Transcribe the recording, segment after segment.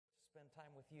time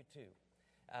with you too.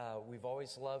 We've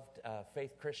always loved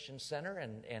Faith Christian Center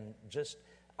and just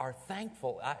are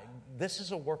thankful. This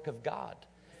is a work of God.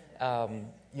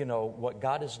 What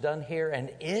God has done here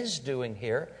and is doing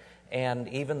here, and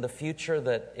even the future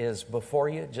that is before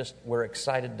you, we're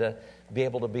excited to be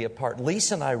able to be a part.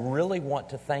 Lisa and I really want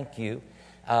to thank you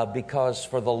because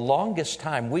for the longest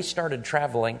time, we started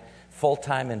traveling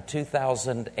full-time in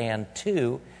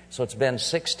 2002, so it's been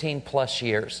 16 plus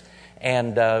years.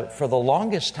 And for the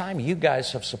longest time, you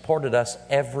guys have supported us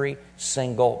every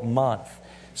single month.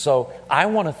 So I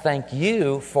want to thank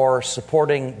you for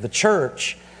supporting the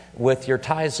church with your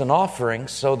tithes and offerings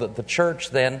so that the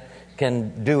church then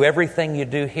can do everything you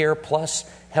do here, plus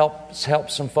help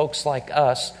some folks like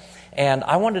us. And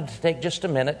I wanted to take just a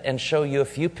minute and show you a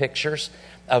few pictures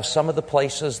of some of the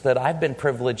places that I've been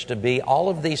privileged to be. All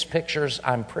of these pictures,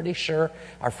 I'm pretty sure,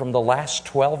 are from the last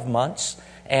 12 months.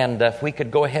 And if we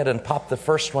could go ahead and pop the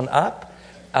first one up.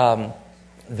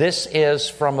 This is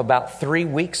from about 3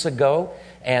 weeks ago,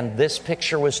 and this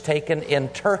picture was taken in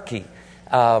Turkey,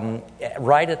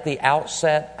 right at the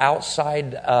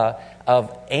outside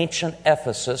of ancient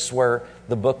Ephesus, where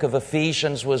the book of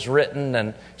Ephesians was written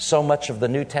and so much of the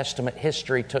New Testament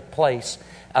history took place.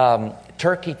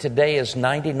 Turkey today is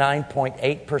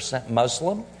 99.8%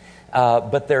 Muslim,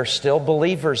 but there are still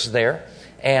believers there.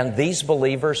 And these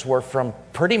believers were from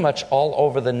pretty much all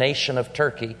over the nation of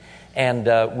Turkey. And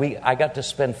I got to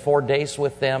spend 4 days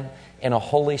with them in a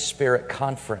Holy Spirit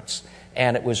conference.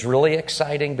 And it was really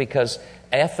exciting because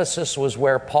Ephesus was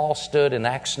where Paul stood in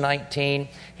Acts 19.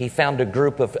 He found a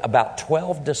group of about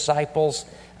 12 disciples,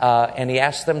 and he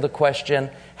asked them the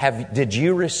question, did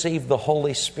you receive the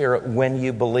Holy Spirit when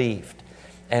you believed?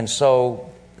 And so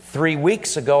 3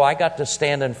 weeks ago, I got to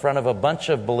stand in front of a bunch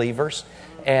of believers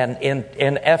and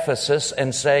in Ephesus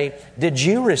and say, did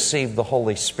you receive the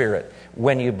Holy Spirit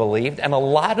when you believed? And a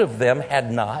lot of them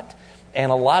had not,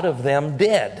 and a lot of them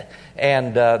did.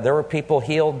 And there were people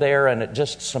healed there, and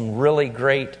just some really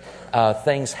great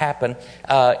things happened.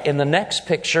 In the next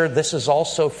picture, this is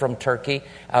also from Turkey.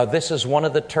 This is one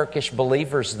of the Turkish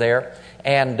believers there.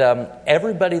 And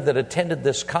everybody that attended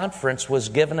this conference was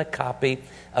given a copy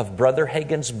of Brother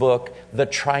Hagin's book, The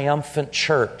Triumphant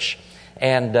Church,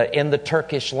 and in the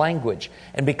Turkish language.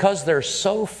 And because there's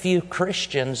so few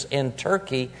Christians in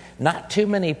Turkey, not too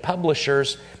many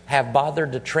publishers have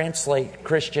bothered to translate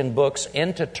Christian books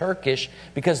into Turkish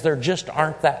because there just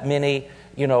aren't that many,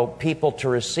 people to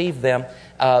receive them.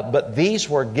 But these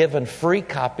were given free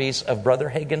copies of Brother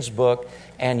Hagin's book,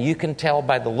 and you can tell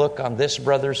by the look on this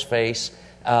brother's face,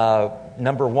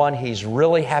 number one, he's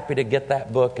really happy to get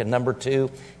that book, and number two,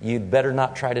 you'd better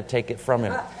not try to take it from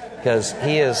him, because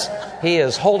he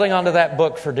is holding on to that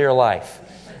book for dear life.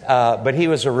 But he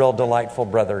was a real delightful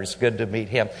brother. It's good to meet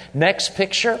him. Next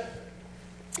picture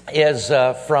is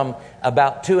from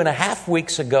about 2.5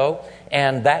 weeks ago,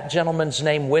 and that gentleman's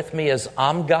name with me is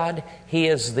Amgad. He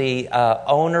is the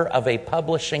owner of a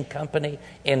publishing company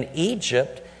in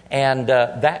Egypt, and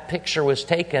that picture was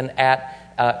taken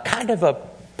at kind of a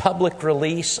public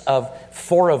release of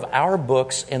 4 of our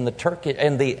books in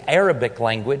the Arabic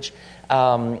language.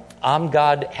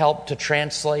 Amgad helped to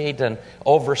translate and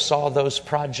oversaw those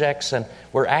projects, and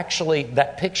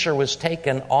that picture was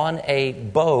taken on a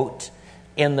boat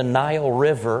in the Nile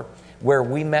River, where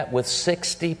we met with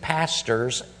 60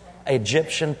 pastors,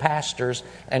 Egyptian pastors,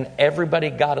 and everybody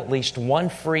got at least one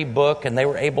free book, and they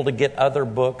were able to get other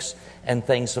books and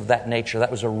things of that nature.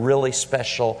 That was a really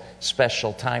special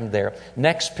time there.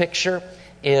 Next picture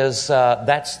is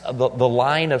that's the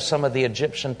line of some of the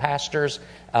Egyptian pastors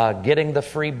getting the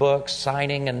free books,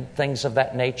 signing, and things of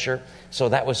that nature. So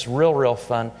that was real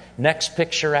fun. Next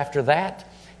picture after that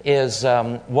is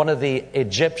one of the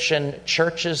Egyptian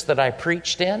churches that I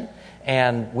preached in,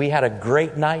 and we had a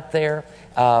great night there.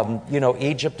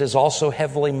 Egypt is also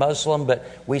heavily Muslim, but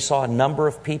we saw a number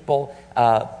of people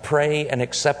pray and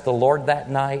accept the Lord that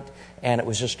night, and it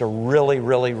was just a really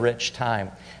rich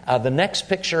time. The next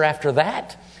picture after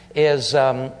that is,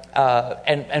 and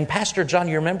Pastor John,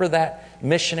 you remember that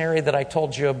missionary that I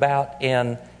told you about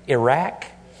in Iraq?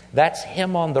 That's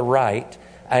him on the right,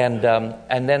 and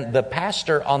then the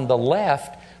pastor on the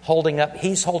left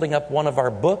he's holding up one of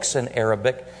our books in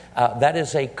Arabic. That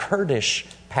is a Kurdish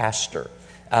pastor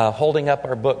holding up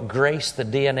our book, Grace, the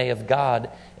DNA of God,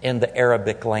 in the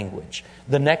Arabic language.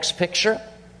 The next picture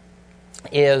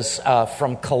is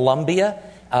from Colombia.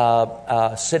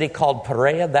 a city called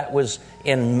Perea. That was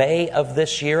in May of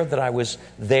this year that I was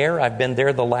there. I've been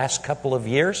there the last couple of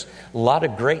years. A lot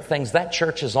of great things. That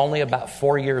church is only about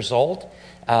 4 years old.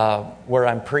 Where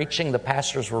I'm preaching, the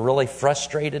pastors were really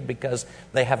frustrated because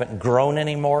they haven't grown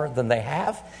any more than they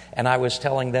have. And I was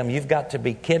telling them, you've got to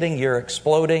be kidding, you're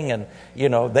exploding. And,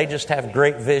 they just have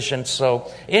great vision. So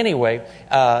anyway,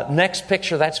 next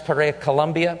picture, that's Perea,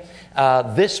 Colombia.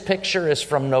 This picture is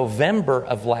from November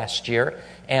of last year,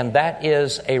 and that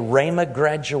is a Rhema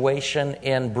graduation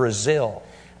in Brazil.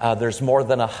 There's more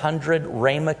than 100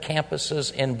 Rhema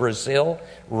campuses in Brazil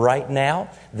right now.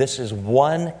 This is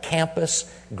one campus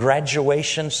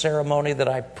graduation ceremony that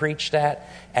I preached at.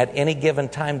 At any given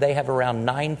time, they have around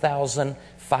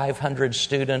 9,500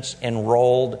 students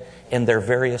enrolled in their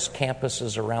various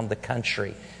campuses around the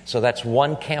country. So that's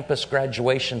one campus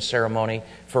graduation ceremony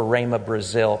for Rhema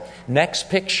Brazil.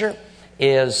 Next picture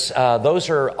is,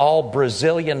 those are all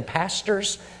Brazilian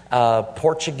pastors.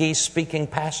 Portuguese-speaking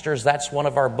pastors. That's one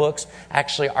of our books.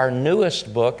 Actually, our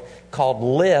newest book called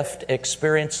Lift,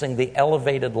 Experiencing the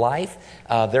Elevated Life.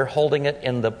 They're holding it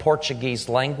in the Portuguese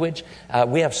language.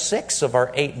 We have 6 of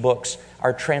our 8 books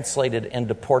are translated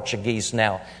into Portuguese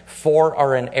now. 4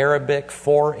 are in Arabic,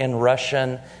 4 in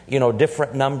Russian,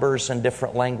 different numbers and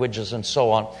different languages and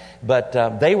so on. But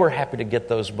they were happy to get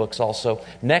those books also.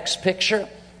 Next picture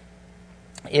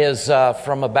is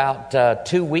from about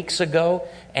 2 weeks ago,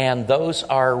 and those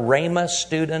are Rhema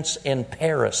students in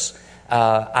Paris.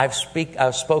 I've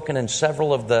spoken in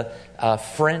several of the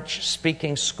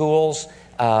French-speaking schools,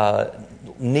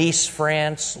 Nice,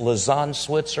 France, Lausanne,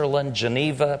 Switzerland,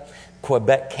 Geneva,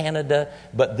 Quebec, Canada,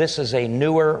 but this is a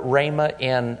newer Rhema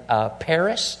in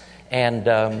Paris, and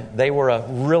they were a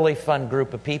really fun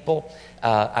group of people.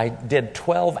 I did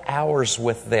 12 hours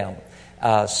with them.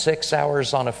 6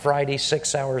 hours on a Friday,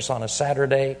 6 hours on a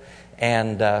Saturday,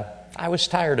 and I was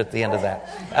tired at the end of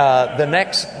that.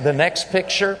 The next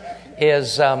picture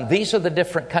is, these are the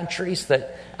different countries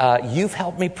that you've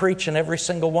helped me preach in every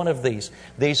single one of these.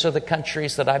 These are the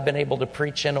countries that I've been able to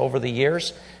preach in over the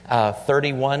years,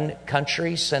 31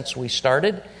 countries since we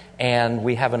started, and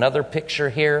we have another picture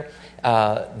here.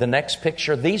 The next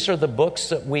picture, these are the books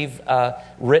that we've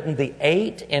written, the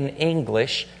 8 in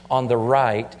English on the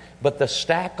right, but the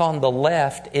stack on the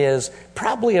left is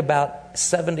probably about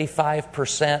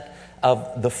 75%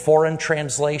 of the foreign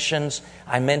translations.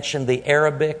 I mentioned the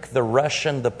Arabic, the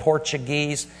Russian, the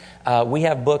Portuguese. We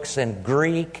have books in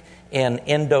Greek, in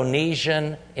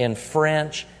Indonesian, in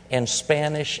French, in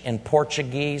Spanish, in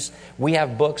Portuguese. We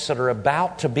have books that are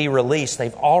about to be released.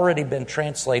 They've already been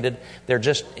translated. They're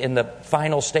just in the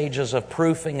final stages of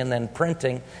proofing and then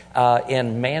printing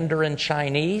in Mandarin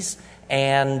Chinese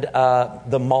and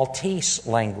the Maltese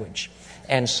language.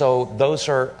 And so those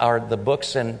are the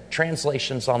books and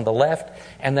translations on the left.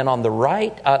 And then on the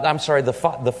right,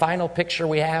 the final picture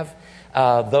we have,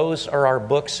 those are our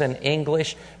books in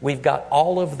English. We've got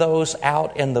all of those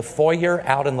out in the foyer,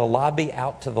 out in the lobby,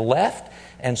 out to the left.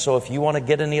 And so if you want to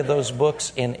get any of those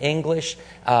books in English,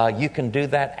 you can do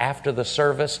that after the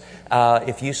service.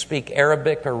 If you speak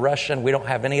Arabic or Russian, we don't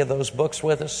have any of those books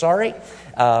with us, sorry.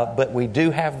 But we do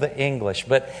have the English.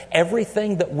 But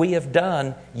everything that we have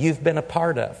done, you've been a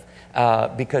part of.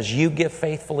 Because you give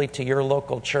faithfully to your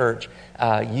local church.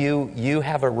 You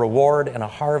have a reward and a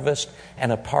harvest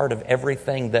and a part of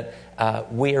everything that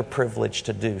we are privileged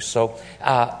to do. So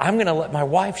I'm going to let my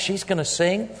wife, she's going to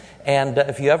sing. And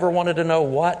if you ever wanted to know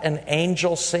what an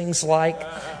angel sings like,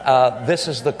 this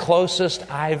is the closest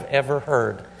I've ever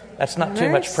heard. That's not too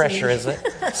much pressure, is it?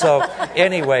 So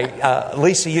anyway,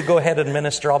 Lisa, you go ahead and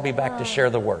minister. I'll be back to share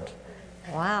the word.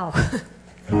 Wow.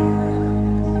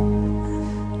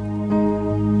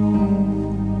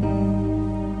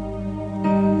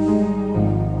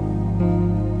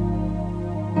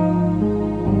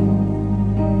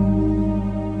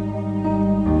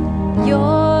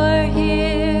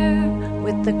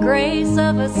 The grace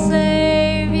of a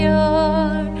Savior,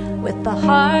 with the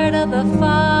heart of the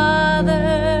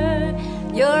Father,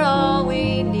 you're all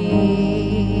we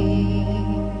need.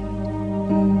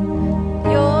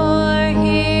 You're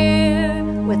here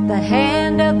with the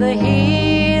hand of the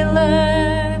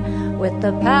healer, with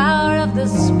the power of the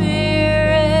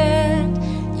Spirit,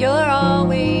 you're all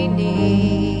we need.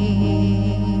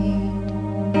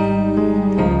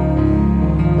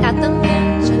 At the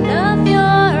mention of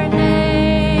your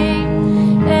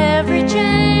name, every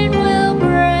chain will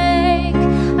break.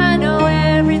 I know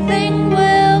everything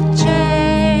will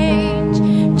change.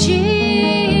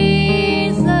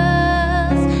 Jesus,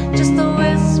 just the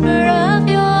whisper of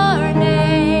your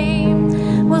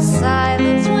name will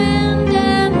silence wind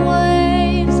and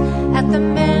waves. At the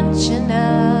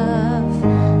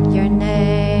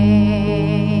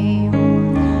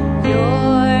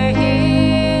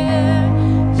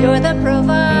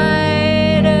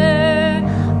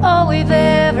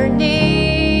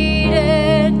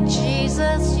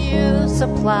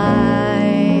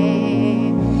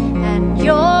high, and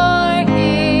you're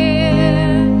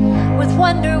here with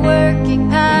wonder-working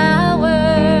power.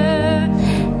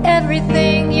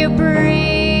 Everything you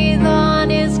breathe on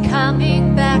is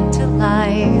coming back to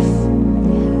life.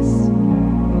 Yes.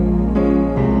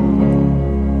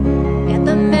 At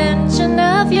the mention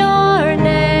of your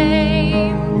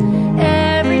name,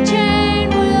 every chain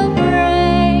will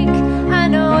break. I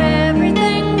know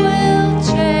everything will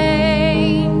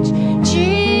change.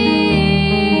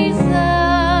 Jesus,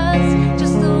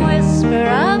 just the whisper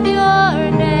of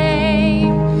your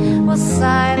name will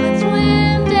silence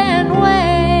wind and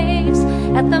waves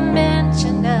at the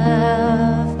mention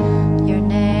of your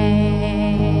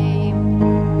name.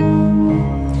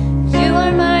 You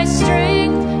are my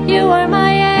strength, you are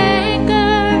my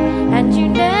anchor, and you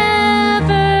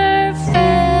never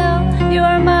fail. You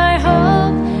are my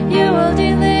hope, you will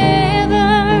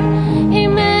deliver.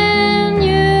 Emmanuel,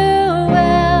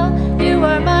 you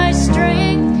are my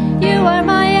strength, you are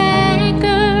my anchor,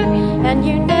 and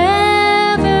you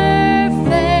never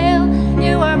fail.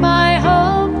 You are my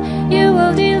hope, you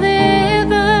will deliver.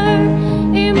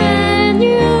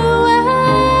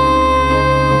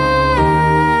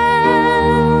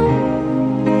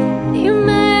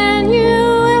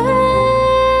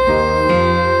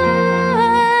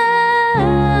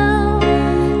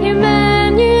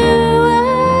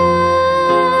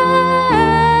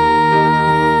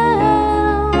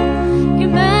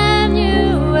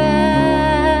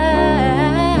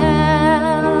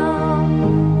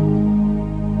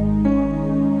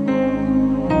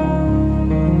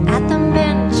 At the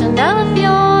mention of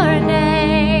your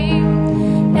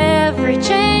name, every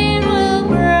chain will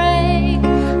break.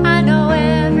 I know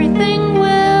everything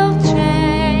will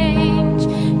change.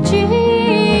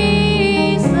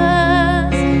 Jesus,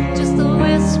 just the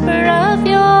whisper of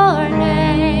your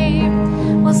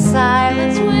name will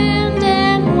silence wind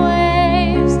and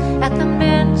waves at the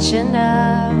mention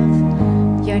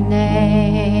of your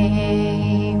name.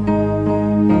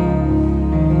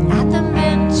 At the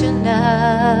mention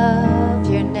of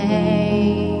your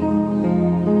name,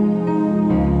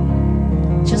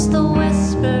 just the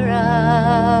whisper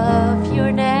of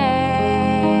your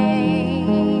name.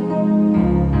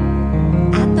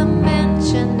 At the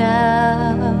mention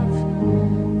of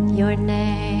your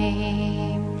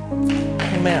name.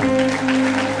 Amen.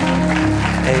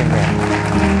 Amen.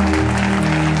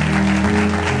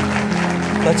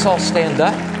 Let's all stand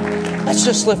up. Let's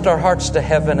just lift our hearts to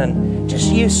heaven and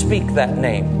just you speak that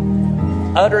name.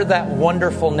 Utter that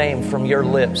wonderful name from your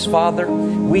lips. Father,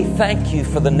 we thank you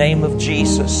for the name of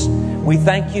Jesus. We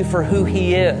thank you for who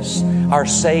He is, our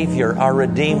Savior, our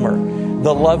Redeemer,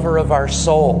 the lover of our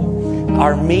soul,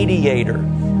 our mediator,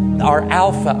 our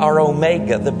Alpha, our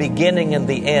Omega, the beginning and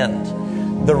the end,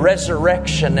 the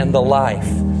resurrection and the life.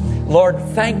 Lord,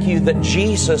 thank you that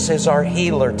Jesus is our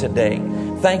healer today.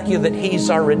 Thank you that He's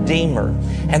our Redeemer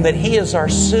and that He is our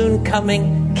soon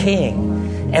coming King.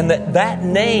 And that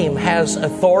name has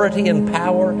authority and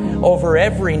power over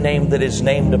every name that is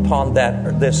named upon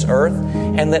this earth.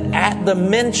 And that at the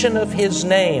mention of His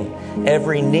name,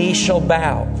 every knee shall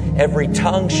bow, every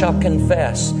tongue shall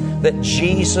confess that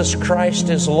Jesus Christ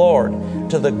is Lord,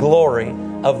 to the glory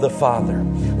of the Father.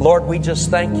 Lord, we just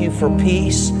thank you for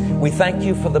peace. We thank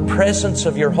you for the presence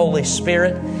of your Holy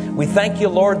Spirit. We thank you,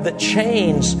 Lord, that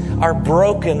chains are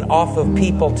broken off of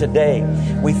people today.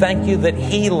 We thank you that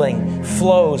healing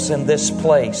flows in this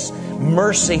place.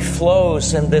 Mercy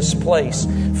flows in this place.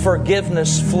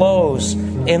 Forgiveness flows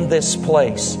in this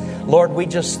place. Lord, we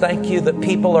just thank you that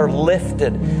people are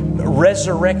lifted.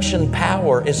 Resurrection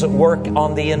power is at work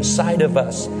on the inside of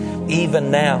us, even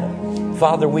now.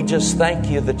 Father, we just thank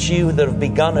you that you that have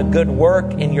begun a good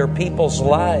work in your people's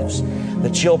lives,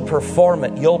 that you'll perform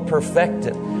it, you'll perfect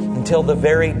it until the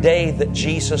very day that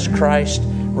Jesus Christ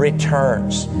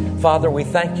returns. Father, we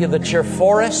thank you that you're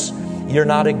for us, you're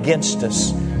not against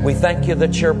us. We thank you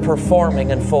that you're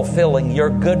performing and fulfilling your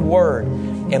good word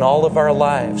in all of our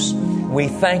lives. We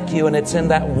thank you, and it's in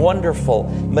that wonderful,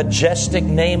 majestic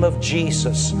name of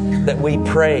Jesus that we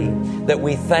pray, that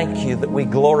we thank you, that we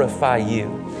glorify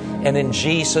you. And in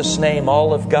Jesus' name,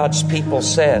 all of God's people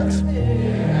said,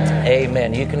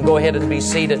 amen. You can go ahead and be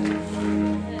seated.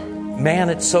 Man,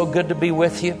 it's so good to be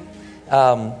with you.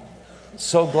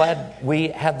 So glad we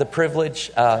had the privilege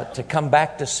to come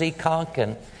back to Seekonk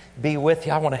and be with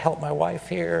you. I want to help my wife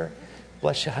here.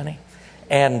 Bless you, honey.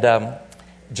 And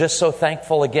just so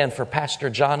thankful again for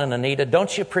Pastor John and Anita.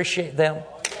 Don't you appreciate them?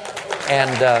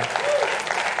 And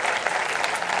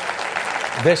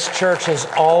this church has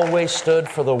always stood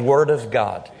for the Word of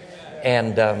God.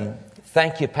 And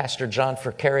Thank you, Pastor John,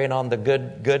 for carrying on the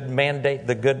good mandate,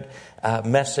 the good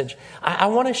message. I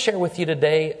want to share with you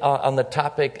today on the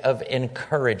topic of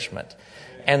encouragement.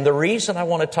 And the reason I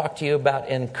want to talk to you about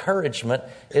encouragement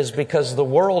is because the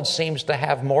world seems to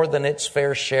have more than its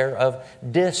fair share of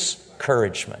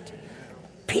discouragement.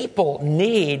 People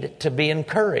need to be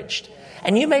encouraged.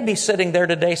 And you may be sitting there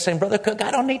today saying, Brother Cook, I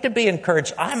don't need to be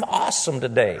encouraged. I'm awesome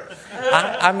today.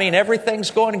 I mean, everything's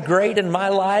going great in my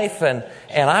life, and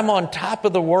I'm on top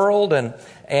of the world, and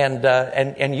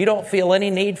you don't feel any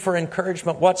need for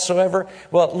encouragement whatsoever.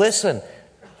 Well, listen,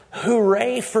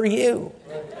 hooray for you.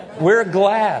 We're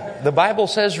glad. The Bible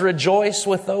says, rejoice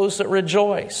with those that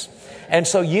rejoice. And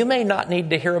so you may not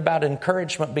need to hear about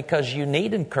encouragement because you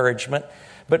need encouragement.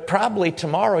 But probably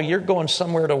tomorrow you're going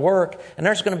somewhere to work and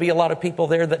there's going to be a lot of people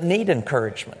there that need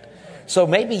encouragement. So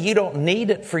maybe you don't need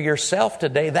it for yourself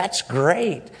today. That's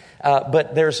great.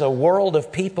 But there's a world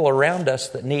of people around us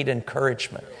that need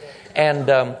encouragement. And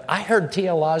I heard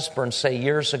T.L. Osborne say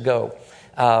years ago,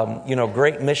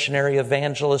 great missionary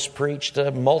evangelist, preached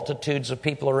to multitudes of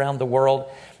people around the world.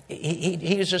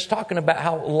 He was just talking about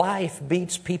how life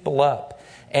beats people up.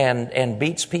 And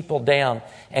beats people down.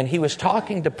 And he was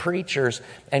talking to preachers,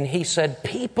 and he said,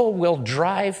 people will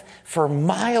drive for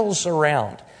miles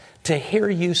around to hear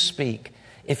you speak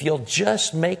if you'll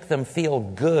just make them feel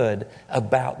good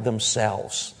about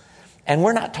themselves. And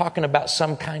we're not talking about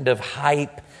some kind of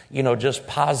hype, just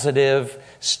positive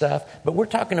stuff, but we're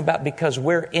talking about because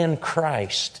we're in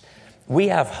Christ, we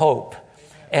have hope.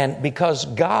 And because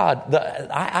God,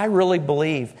 I really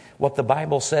believe what the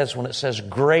Bible says when it says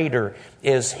greater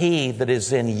is He that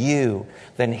is in you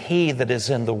than he that is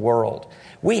in the world.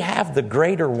 We have the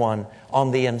greater one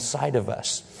on the inside of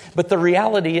us. But the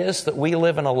reality is that we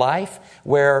live in a life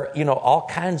where, all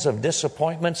kinds of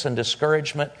disappointments and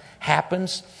discouragement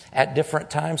happens at different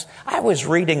times. I was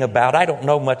reading about, I don't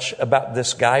know much about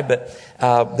this guy, but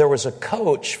there was a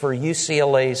coach for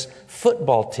UCLA's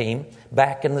football team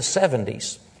back in the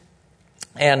 70s.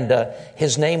 And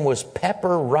his name was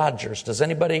Pepper Rogers. Does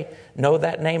anybody know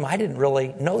that name? I didn't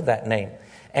really know that name.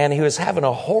 And he was having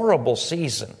a horrible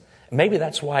season. Maybe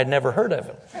that's why I'd never heard of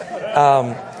him.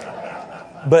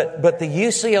 But the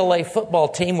UCLA football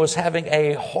team was having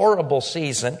a horrible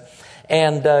season.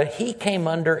 And he came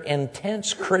under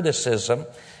intense criticism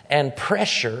and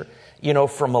pressure,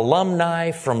 from alumni,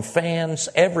 from fans,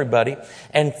 everybody.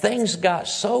 And things got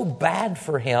so bad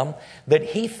for him that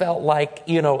he felt like,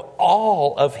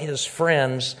 all of his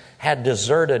friends had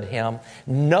deserted him.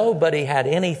 Nobody had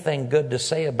anything good to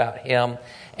say about him.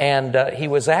 And he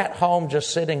was at home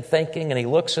just sitting thinking, and he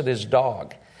looks at his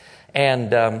dog.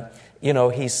 And,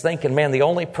 he's thinking, man, the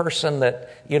only person that,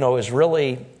 is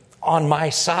really on my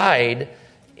side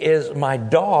is my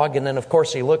dog. And then, of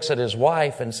course, he looks at his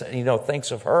wife and,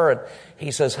 thinks of her. And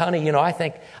he says, honey, I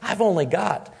think I've only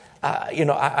got,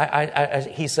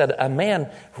 he said, a man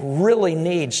really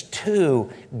needs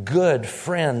 2 good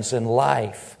friends in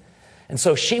life. And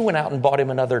so she went out and bought him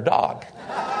another dog.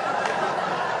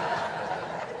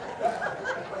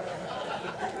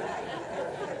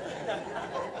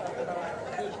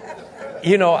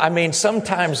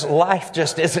 Sometimes life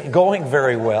just isn't going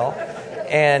very well.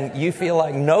 And you feel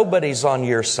like nobody's on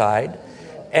your side.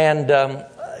 And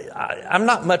I'm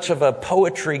not much of a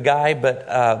poetry guy, but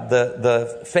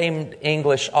the famed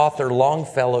English author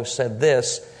Longfellow said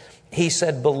this. He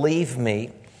said, believe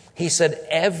me, he said,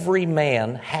 every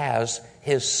man has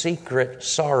his secret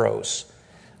sorrows,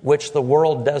 which the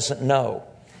world doesn't know.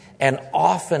 And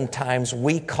oftentimes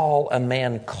we call a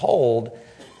man cold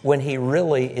when he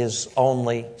really is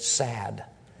only sad.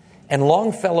 And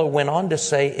Longfellow went on to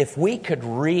say, if we could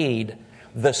read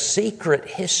the secret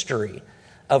history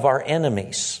of our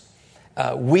enemies,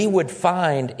 we would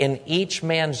find in each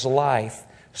man's life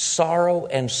sorrow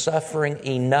and suffering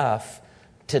enough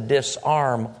to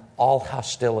disarm all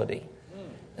hostility.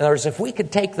 In other words, if we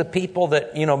could take the people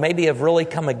that, maybe have really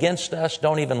come against us,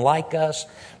 don't even like us,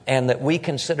 and that we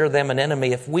consider them an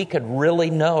enemy, if we could really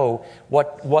know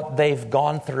what they've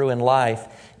gone through in life,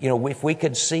 if we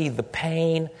could see the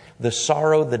pain, the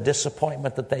sorrow, the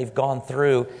disappointment that they've gone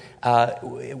through,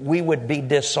 we would be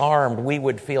disarmed. We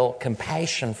would feel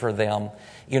compassion for them,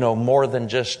 more than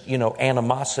just,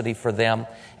 animosity for them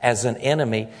as an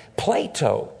enemy.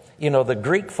 Plato, the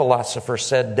Greek philosopher,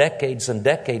 said decades and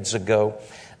decades ago,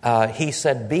 he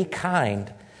said, be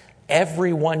kind.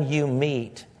 Everyone you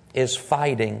meet is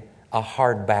fighting a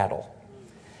hard battle.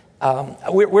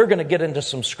 We're going to get into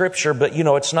some scripture, but,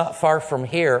 it's not far from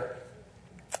here.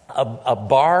 A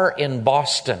bar in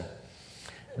Boston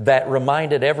that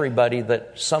reminded everybody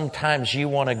that sometimes you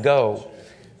want to go.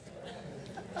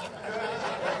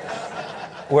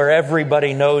 where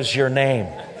everybody knows your name.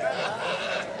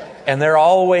 And they're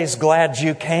always glad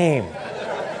you came.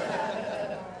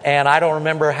 And I don't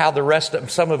remember how the rest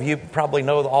of, some of you probably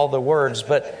know all the words,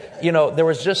 but, there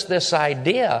was just this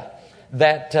idea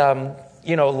that,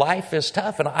 life is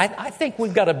tough. And I think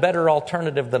we've got a better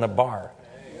alternative than a bar.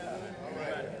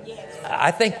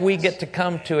 I think we get to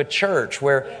come to a church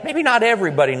where maybe not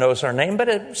everybody knows our name,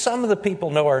 but some of the people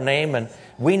know our name and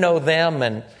we know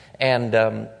them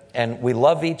and we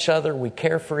love each other, we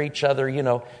care for each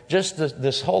other, just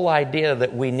this whole idea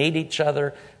that we need each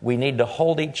other, we need to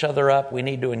hold each other up, we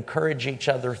need to encourage each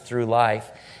other through life.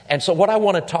 And so what I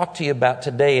want to talk to you about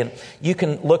today, and you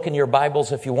can look in your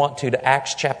Bibles if you want to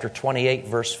Acts chapter 28,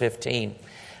 verse 15.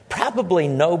 Probably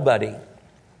nobody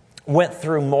went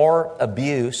through more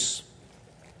abuse,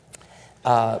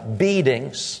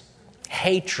 beatings,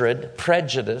 hatred,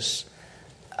 prejudice,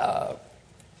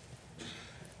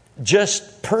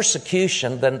 just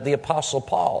persecution than the Apostle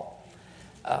Paul.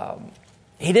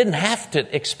 He didn't have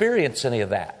to experience any of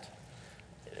that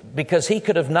because he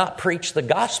could have not preached the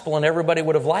gospel and everybody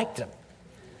would have liked him.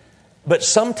 But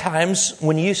sometimes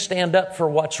when you stand up for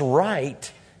what's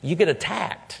right, you get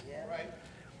attacked.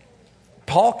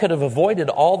 Paul could have avoided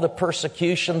all the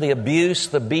persecution, the abuse,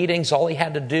 the beatings. All he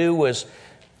had to do was,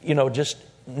 just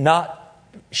not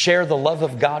share the love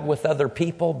of God with other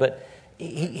people. But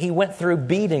he went through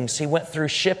beatings, he went through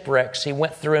shipwrecks, he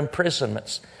went through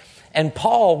imprisonments. And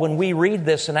Paul, when we read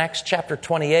this in Acts chapter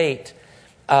 28,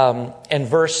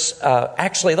 and let's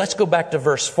go back to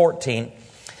verse 14.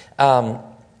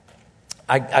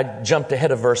 I jumped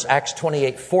ahead of verse, Acts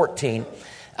 28, 14.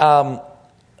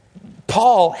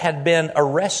 Paul had been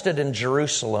arrested in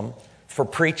Jerusalem for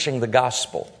preaching the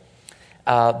gospel.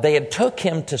 They had took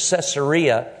him to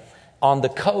Caesarea on the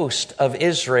coast of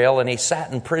Israel, and he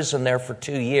sat in prison there for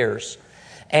 2 years.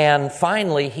 And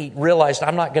finally, he realized,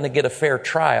 I'm not going to get a fair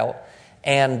trial.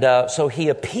 And so he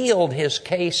appealed his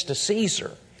case to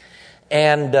Caesar.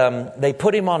 And they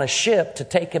put him on a ship to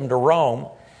take him to Rome.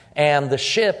 And the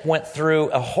ship went through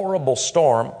a horrible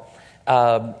storm.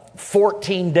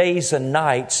 14 days and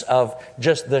nights of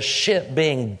just the ship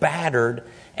being battered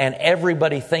and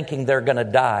everybody thinking they're going to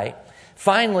die.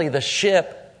 Finally, the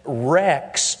ship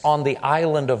wrecks on the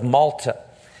island of Malta,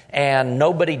 and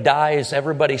nobody dies.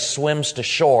 Everybody swims to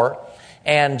shore.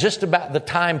 And just about the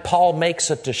time Paul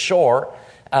makes it to shore,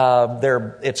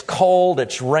 it's cold,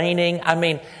 it's raining. I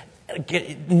mean,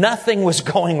 nothing was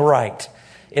going right.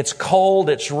 It's cold,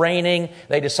 it's raining.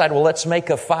 They decide, well, let's make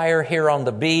a fire here on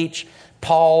the beach.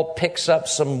 Paul picks up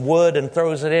some wood and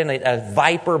throws it in. A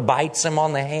viper bites him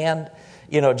on the hand.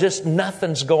 Just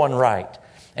nothing's going right.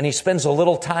 And he spends a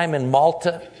little time in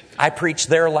Malta. I preached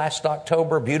there last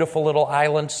October, beautiful little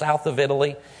island south of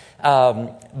Italy.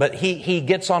 But he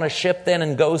gets on a ship then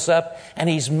and goes up, and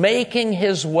he's making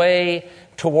his way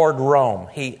toward Rome.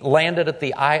 He landed at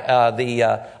the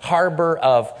harbor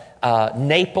of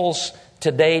Naples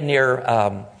today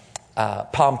near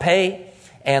Pompeii,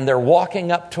 and they're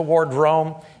walking up toward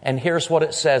Rome. And here's what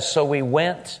it says. So we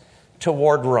went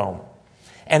toward Rome.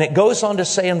 And it goes on to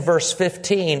say in verse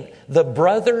 15, the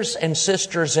brothers and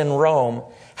sisters in Rome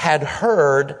had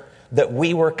heard that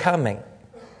we were coming.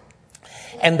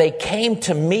 And they came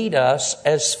to meet us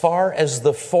as far as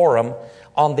the Forum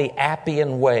on the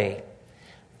Appian Way.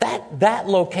 That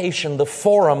location, the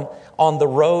Forum on the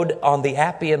road on the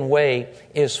Appian Way,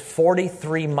 is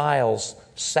 43 miles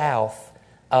south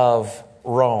of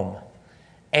Rome.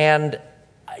 And,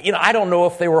 I don't know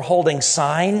if they were holding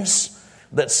signs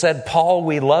that said, Paul,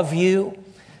 we love you,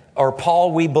 or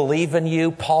Paul, we believe in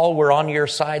you. Paul, we're on your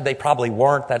side. They probably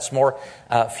weren't. That's more.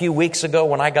 A few weeks ago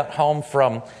when I got home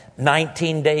from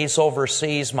 19 days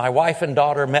overseas, my wife and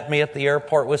daughter met me at the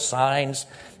airport with signs.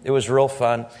 It was real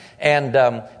fun. And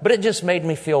but it just made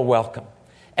me feel welcome.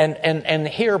 And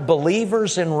here,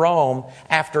 believers in Rome,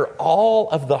 after all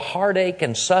of the heartache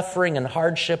and suffering and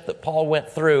hardship that Paul went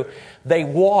through, they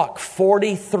walk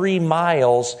 43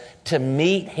 miles to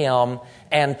meet him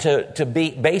and to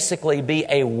basically be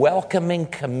a welcoming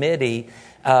committee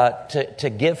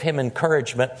to give him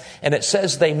encouragement. And it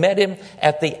says they met him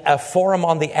at the Forum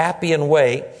on the Appian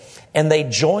Way, and they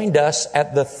joined us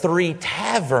at the Three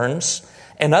Taverns.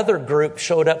 Another group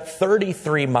showed up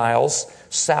 33 miles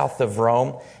south of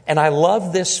Rome. And I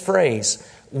love this phrase.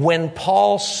 When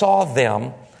Paul saw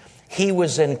them, he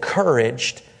was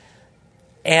encouraged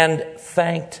and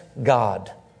thanked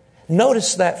God.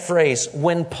 Notice that phrase.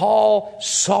 When Paul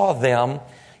saw them,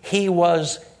 he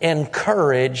was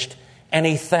encouraged and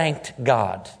he thanked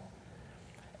God.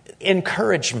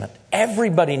 Encouragement.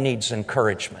 Everybody needs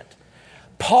encouragement.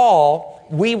 Paul,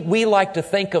 we like to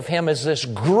think of him as this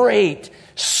great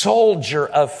soldier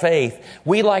of faith.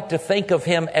 We like to think of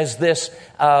him as this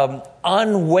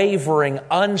unwavering,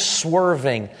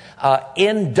 unswerving,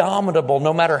 indomitable,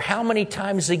 no matter how many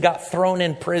times he got thrown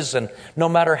in prison, no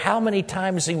matter how many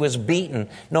times he was beaten,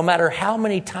 no matter how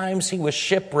many times he was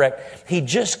shipwrecked, he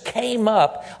just came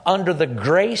up under the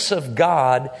grace of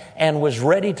God and was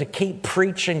ready to keep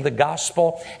preaching the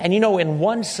gospel. And in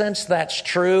one sense that's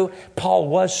true. Paul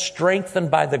was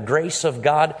strengthened by the grace of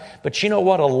God. But you know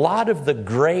what? A lot of the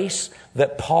grace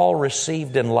that Paul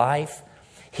received in life,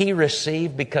 he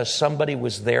received because somebody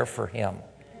was there for him.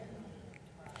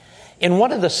 In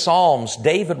one of the Psalms,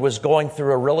 David was going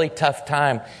through a really tough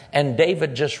time, and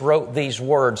David just wrote these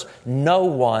words, "No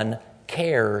one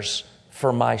cares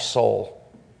for my soul."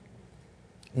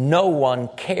 No one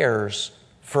cares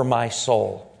for my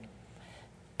soul.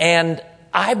 And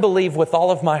I believe with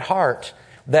all of my heart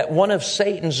that one of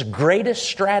Satan's greatest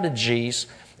strategies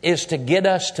is to get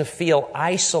us to feel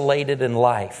isolated in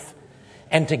life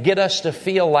and to get us to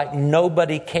feel like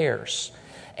nobody cares.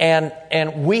 And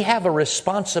we have a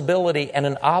responsibility and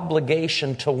an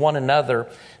obligation to one another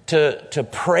to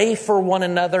pray for one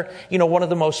another. One of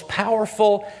the most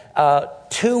powerful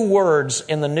 2 words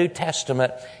in the New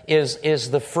Testament is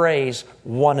the phrase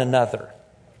 "one another."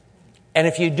 And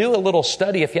if you do a little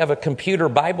study, if you have a computer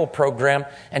Bible program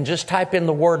and just type in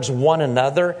the words "one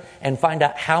another" and find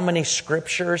out how many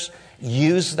scriptures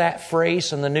use that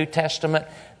phrase in the New Testament,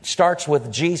 it starts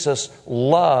with Jesus,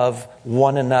 "love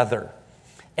one another."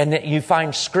 And that you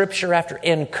find scripture after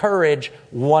 "encourage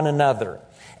one another,"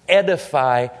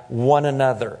 "edify one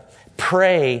another,"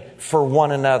 "pray for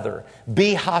one another,"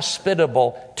 "be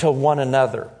hospitable to one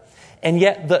another." And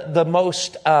yet the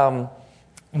most...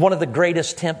 one of the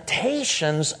greatest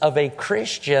temptations of a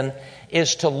Christian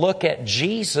is to look at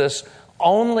Jesus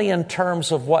only in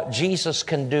terms of what Jesus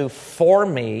can do for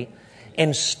me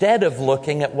instead of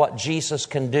looking at what Jesus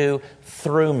can do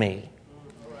through me.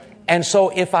 And so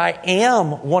if I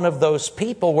am one of those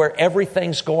people where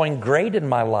everything's going great in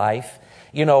my life,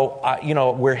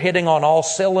 we're hitting on all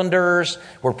cylinders,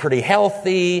 we're pretty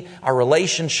healthy, our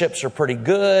relationships are pretty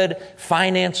good,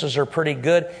 finances are pretty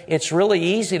good, it's really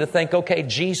easy to think, okay,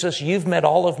 Jesus, you've met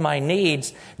all of my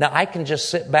needs, now I can just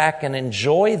sit back and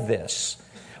enjoy this.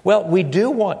 Well, we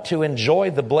do want to enjoy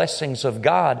the blessings of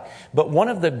God, but one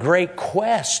of the great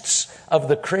quests of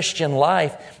the Christian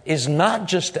life is not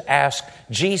just to ask,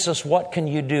 Jesus, what can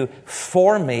you do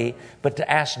for me? But to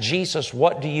ask, Jesus,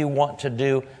 what do you want to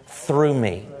do through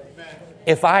me?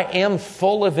 If I am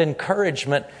full of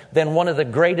encouragement, then one of the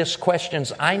greatest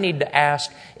questions I need to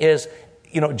ask is,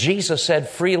 Jesus said,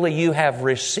 freely you have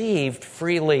received,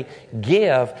 freely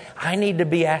give. I need to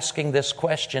be asking this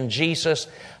question, Jesus,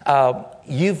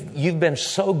 you've been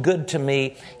so good to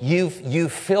me.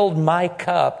 You've filled my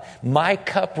cup. My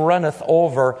cup runneth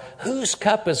over. Whose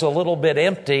cup is a little bit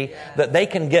empty that they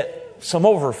can get some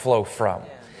overflow from?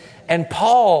 And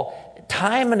Paul,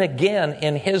 time and again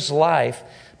in his life,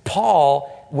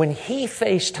 when he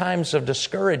faced times of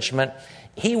discouragement,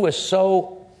 he was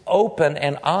so open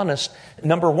and honest.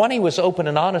 Number one, he was open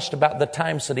and honest about the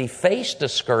times that he faced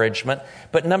discouragement.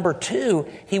 But number two,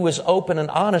 he was open and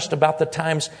honest about the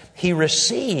times he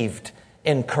received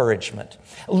encouragement.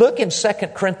 Look in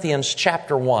 2 Corinthians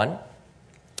chapter 1.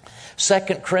 2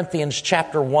 Corinthians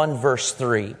chapter 1, verse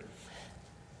 3.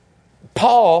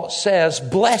 Paul says,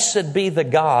 "Blessed be the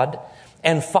God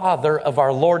and Father of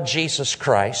our Lord Jesus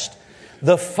Christ,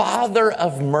 the Father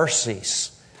of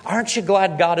mercies." Aren't you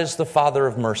glad God is the Father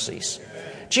of mercies?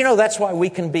 Do you know that's why we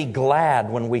can be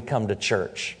glad when we come to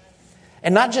church?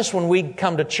 And not just when we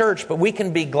come to church, but we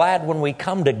can be glad when we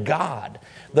come to God.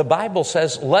 The Bible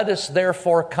says, "Let us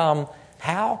therefore come,"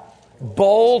 how?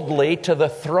 "Boldly to the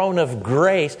throne of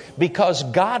grace." Because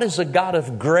God is a God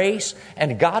of grace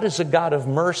and God is a God of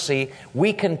mercy,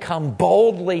 we can come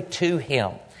boldly to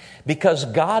Him. Because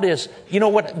God is,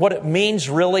 what it means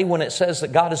really when it says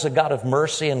that God is a God of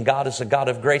mercy and God is a God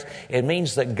of grace? It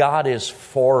means that God is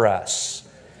for us.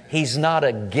 He's not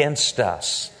against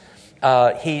us.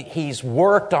 He's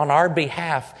worked on our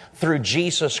behalf through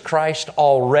Jesus Christ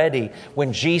already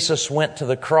when Jesus went to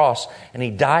the cross and He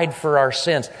died for our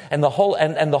sins. And the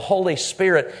Holy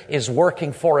Spirit is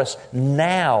working for us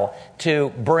now to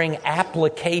bring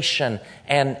application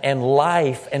and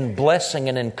life and blessing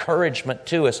and encouragement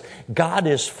to us. God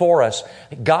is for us.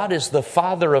 God is the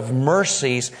Father of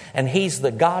mercies and He's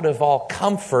the God of all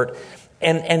comfort.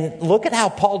 And look at how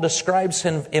Paul describes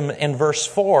him in verse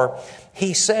 4.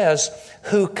 He says,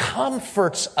 "Who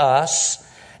comforts us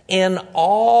in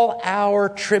all our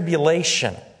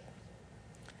tribulation."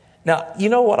 Now, you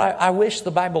know what? I wish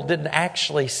the Bible didn't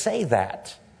actually say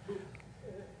that.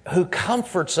 who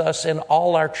comforts us in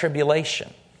all our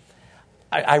tribulation.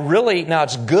 Now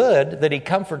it's good that He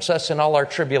comforts us in all our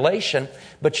tribulation,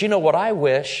 but you know what I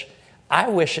wish? I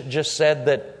wish it just said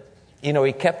that,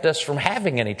 He kept us from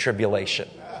having any tribulation.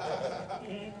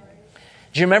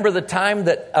 Do you remember the time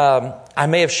that, I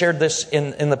may have shared this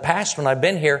in the past when I've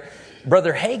been here,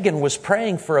 Brother Hagin was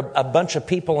praying for a bunch of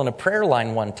people in a prayer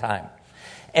line one time.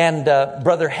 And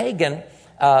Brother Hagin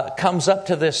comes up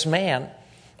to this man,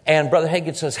 and Brother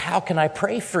Hagin says, "How can I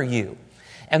pray for you?"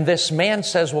 And this man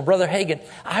says, "Well, Brother Hagin,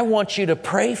 I want you to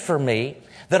pray for me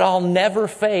that I'll never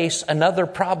face another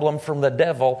problem from the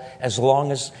devil as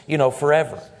long as,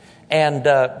 forever." And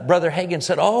Brother Hagin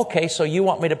said, "Oh, okay, so you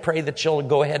want me to pray that you'll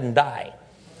go ahead and die?"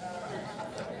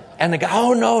 And the guy,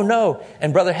 "Oh, no."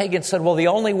 And Brother Hagin said, "Well, the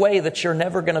only way that you're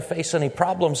never going to face any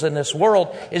problems in this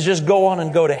world is just go on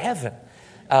and go to heaven.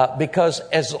 Because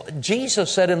as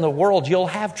Jesus said, in the world, you'll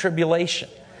have tribulation."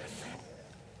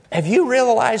 Have you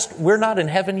realized we're not in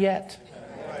heaven yet?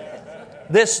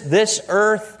 This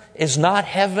earth is not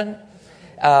heaven.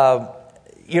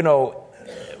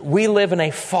 We live in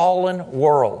a fallen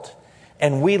world.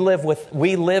 And we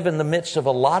live in the midst of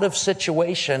a lot of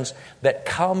situations that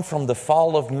come from the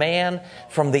fall of man,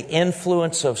 from the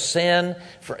influence of sin.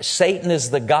 Satan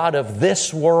is the god of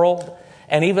this world.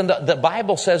 And even the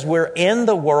Bible says we're in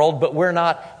the world, but we're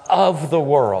not of the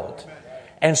world.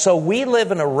 And so we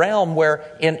live in a realm where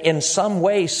in some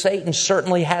ways Satan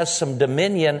certainly has some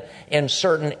dominion in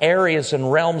certain areas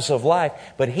and realms of life,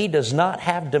 but he does not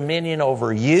have dominion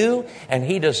over you, and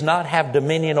he does not have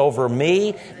dominion over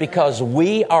me, because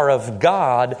we are of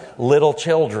God, little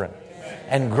children.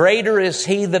 And greater is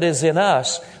He that is in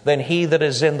us than he that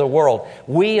is in the world.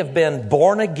 We have been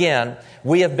born again.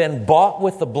 We have been bought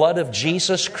with the blood of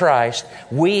Jesus Christ.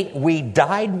 We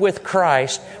died with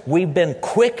Christ. We've been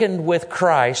quickened with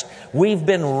Christ. We've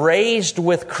been raised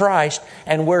with Christ.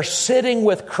 And we're sitting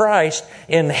with Christ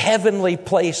in heavenly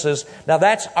places. Now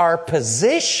that's our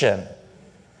position.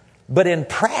 But in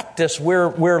practice,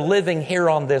 we're living here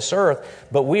on this earth.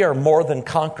 But we are more than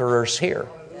conquerors here.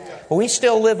 But we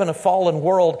still live in a fallen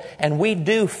world, and we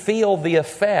do feel the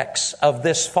effects of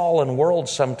this fallen world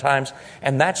sometimes.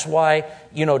 And that's why,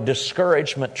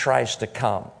 discouragement tries to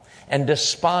come, and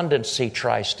despondency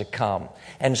tries to come,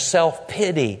 and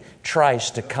self-pity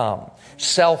tries to come,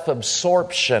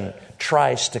 self-absorption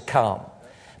tries to come.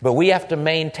 But we have to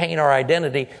maintain our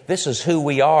identity. This is who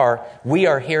we are. We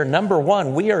are here, number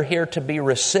one, we are here to be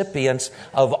recipients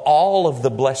of all of the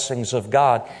blessings of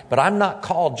God. But I'm not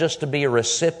called just to be a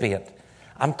recipient.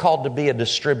 I'm called to be a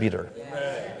distributor.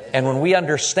 And when we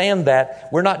understand that,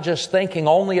 we're not just thinking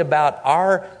only about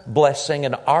our blessing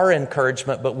and our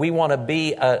encouragement, but we want to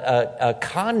be a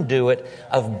conduit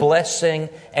of blessing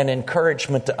and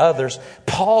encouragement to others.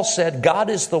 Paul said, God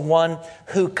is the one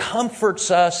who comforts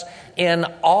us in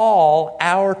all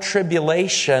our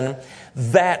tribulation,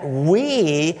 that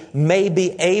we may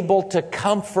be able to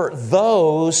comfort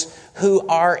those who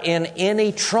are in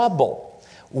any trouble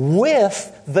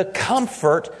with the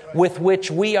comfort with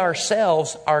which we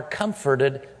ourselves are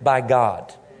comforted by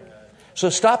God. So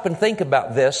stop and think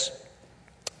about this.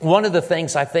 One of the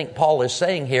things I think Paul is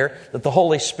saying here, that the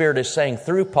Holy Spirit is saying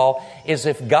through Paul, is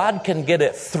if God can get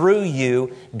it through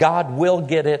you, God will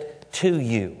get it to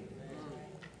you.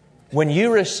 When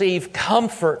you receive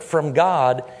comfort from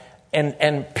God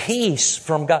and peace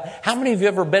from God. How many of you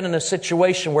ever been in a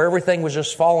situation where everything was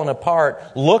just falling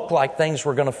apart, looked like things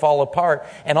were going to fall apart,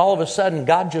 and all of a sudden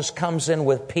God just comes in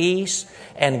with peace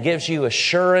and gives you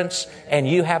assurance, and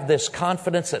you have this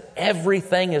confidence that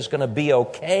everything is going to be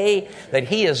okay, that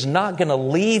He is not going to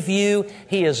leave you,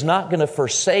 He is not going to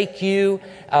forsake you,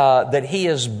 that He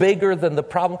is bigger than the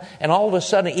problem. And all of a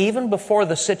sudden, even before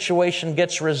the situation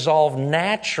gets resolved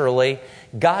naturally,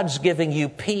 God's giving you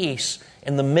peace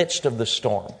in the midst of the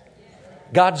storm.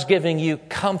 God's giving you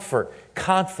comfort,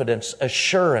 confidence,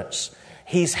 assurance.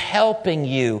 He's helping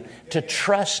you to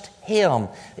trust Him.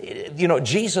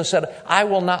 Jesus said, I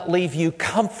will not leave you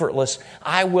comfortless.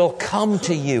 I will come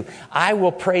to you. I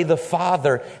will pray the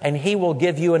Father, and He will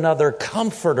give you another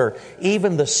comforter,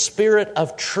 even the Spirit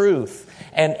of truth.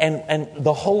 And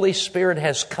the Holy Spirit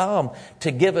has come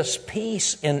to give us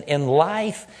peace in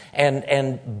life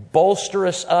and bolster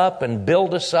us up and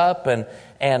build us up and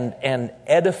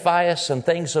edify us and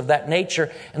things of that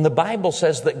nature. And the Bible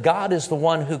says that God is the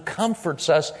one who comforts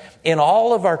us in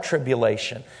all of our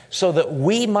tribulation, so that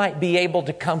we might be able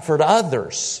to comfort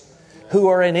others who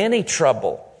are in any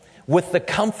trouble with the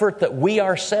comfort that we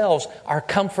ourselves are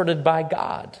comforted by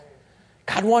God.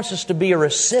 God wants us to be a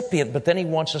recipient, but then He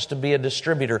wants us to be a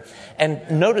distributor. And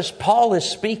notice Paul is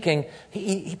speaking,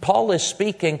 Paul is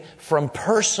speaking from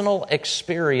personal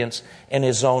experience in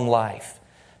his own life.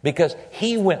 Because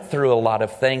he went through a lot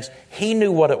of things. He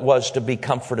knew what it was to be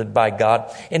comforted by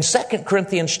God. In 2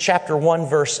 Corinthians chapter 1,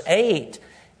 verse 8,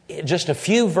 just a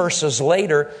few verses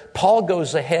later, Paul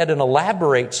goes ahead and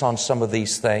elaborates on some of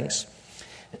these things.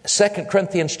 2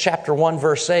 Corinthians chapter 1,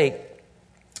 verse 8,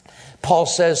 Paul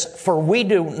says, "For we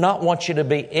do not want you to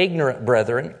be ignorant,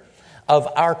 brethren,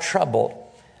 of our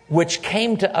trouble, which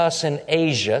came to us in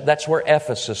Asia," that's where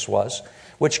Ephesus was,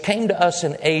 "which came to us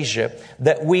in Asia,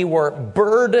 that we were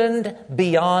burdened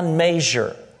beyond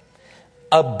measure,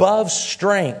 above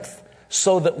strength,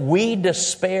 so that we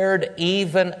despaired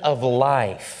even of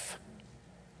life."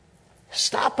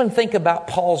 Stop and think about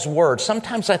Paul's words.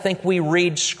 Sometimes I think we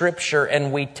read Scripture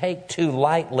and we take too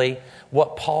lightly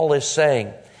what Paul is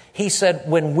saying. He said,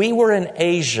 when we were in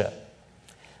Asia,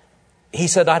 he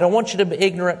said, "I don't want you to be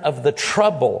ignorant of the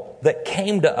trouble that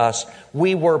came to us.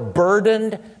 We were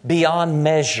burdened beyond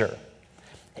measure,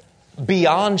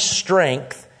 beyond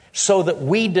strength, so that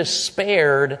we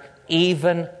despaired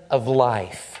even of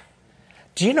life."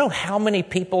 Do you know how many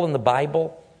people in the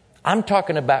Bible? I'm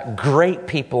talking about great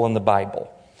people in the Bible.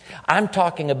 I'm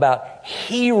talking about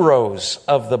heroes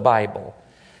of the Bible.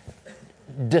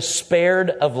 Despaired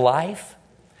of life.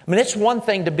 I mean, it's one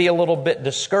thing to be a little bit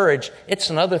discouraged.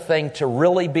 It's another thing to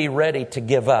really be ready to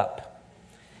give up.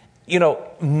 You know,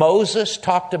 Moses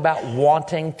talked about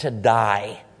wanting to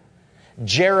die.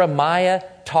 Jeremiah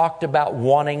talked about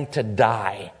wanting to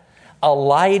die.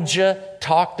 Elijah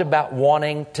talked about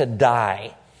wanting to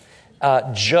die.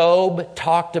 Job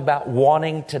talked about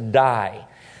wanting to die.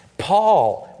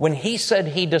 Paul, when he said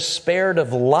he despaired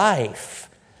of life,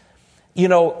 you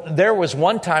know, there was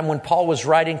one time when Paul was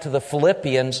writing to the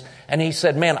Philippians and he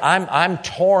said, "Man, I'm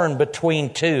torn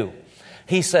between two."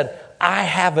 He said, "I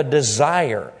have a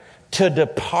desire to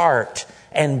depart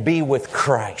and be with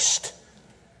Christ,"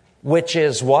 which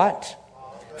is what?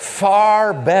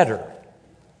 Far better.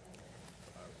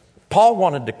 Paul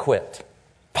wanted to quit.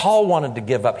 Paul wanted to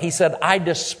give up. He said, "I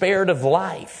despaired of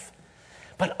life."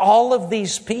 But all of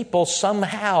these people,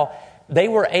 somehow, they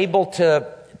were able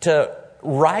to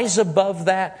rise above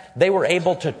that. They were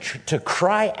able to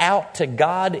cry out to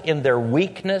God in their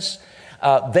weakness.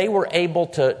 They were able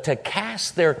to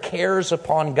cast their cares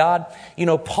upon God. You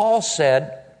know, Paul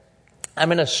said,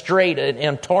 "I'm in a strait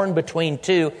and torn between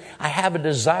two. I have a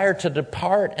desire to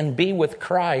depart and be with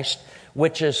Christ,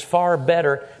 which is far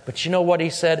better." But you know what he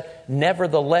said?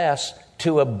 "Nevertheless,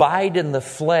 to abide in the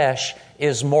flesh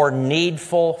is more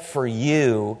needful for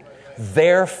you.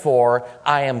 Therefore,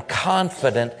 I am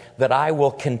confident that I will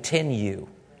continue."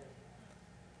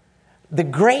 The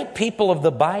great people of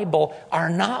the Bible are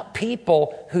not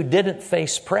people who didn't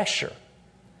face pressure.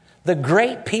 The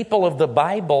great people of the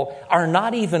Bible are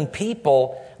not even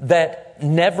people that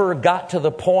never got to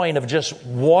the point of just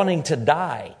wanting to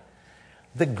die.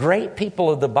 The great people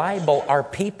of the Bible are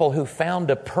people who found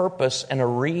a purpose and a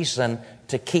reason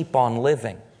to keep on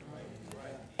living.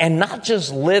 And not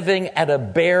just living at a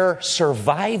bare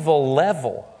survival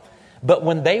level, but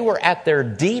when they were at their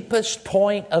deepest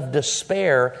point of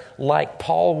despair, like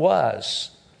Paul was,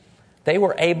 they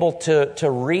were able to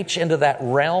reach into that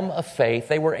realm of faith.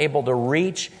 They were able to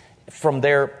reach from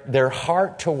their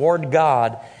heart toward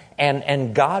God,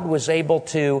 and God was able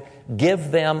to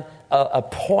give them a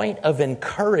point of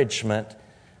encouragement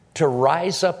to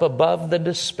rise up above the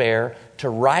despair, to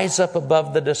rise up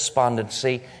above the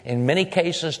despondency, in many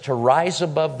cases to rise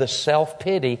above the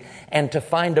self-pity, and to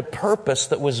find a purpose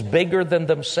that was bigger than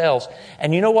themselves.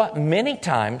 And you know what? Many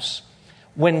times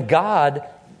when God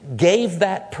gave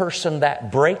that person that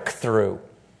breakthrough,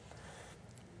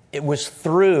 it was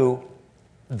through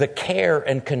the care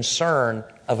and concern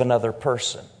of another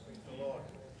person.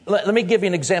 Let me give you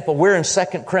an example. We're in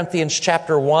 2 Corinthians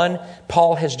chapter 1.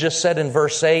 Paul has just said in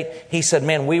verse 8, he said,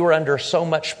 "Man, we were under so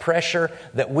much pressure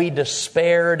that we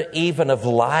despaired even of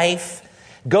life."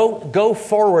 Go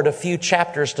forward a few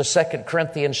chapters to 2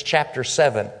 Corinthians chapter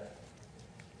 7.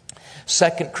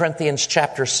 2 Corinthians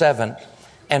chapter 7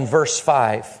 and verse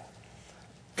 5.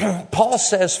 Paul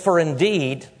says, "For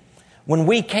indeed, when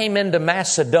we came into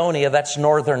Macedonia," that's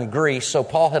northern Greece, so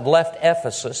Paul had left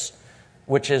Ephesus,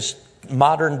 which is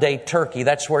modern day Turkey.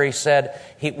 That's where he said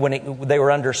they were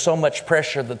under so much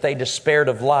pressure that they despaired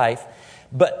of life.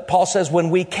 But Paul says, "When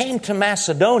we came to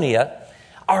Macedonia,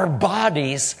 our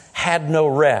bodies had no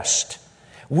rest.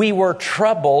 We were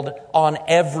troubled on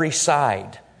every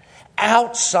side.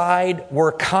 Outside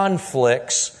were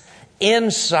conflicts,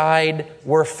 inside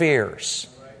were fears."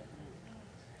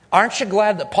 Aren't you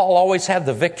glad that Paul always had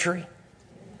the victory?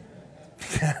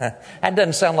 That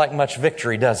doesn't sound like much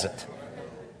victory, does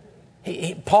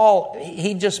it? Paul,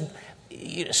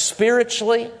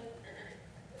 spiritually,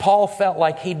 Paul felt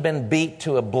like he'd been beat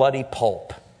to a bloody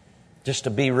pulp, just to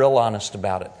be real honest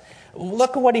about it.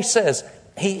 Look at what he says.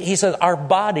 He says, our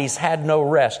bodies had no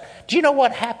rest. Do you know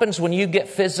what happens when you get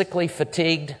physically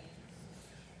fatigued?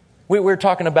 We were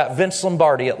talking about Vince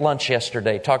Lombardi at lunch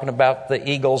yesterday, talking about the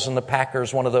Eagles and the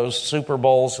Packers, one of those Super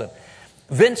Bowls. And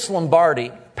Vince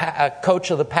Lombardi,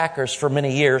 coach of the Packers for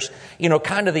many years,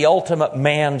 kind of the ultimate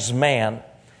man's man.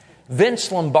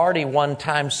 Vince Lombardi one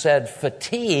time said,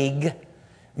 fatigue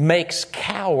makes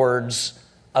cowards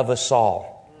of us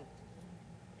all.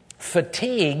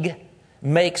 Fatigue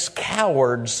makes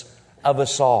cowards of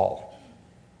us all.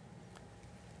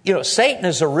 Satan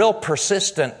is a real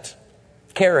persistent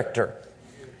character.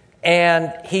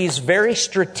 And he's very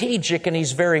strategic and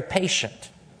he's very patient.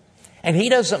 And he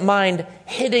doesn't mind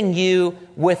hitting you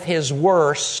with his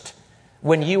worst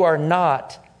when you are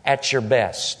not at your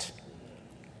best.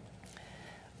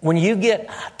 When you get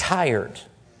tired,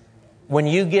 when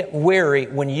you get weary,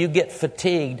 when you get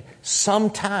fatigued,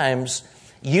 sometimes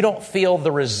you don't feel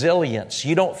the resilience.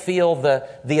 You don't feel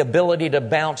the ability to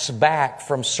bounce back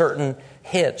from certain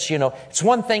hits. It's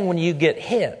one thing when you get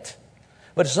hit.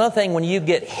 But it's another thing when you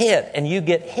get hit and you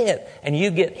get hit and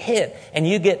you get hit and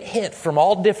you get hit from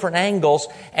all different angles,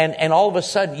 and all of a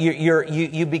sudden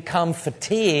you become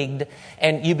fatigued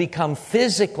and you become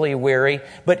physically weary.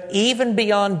 But even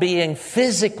beyond being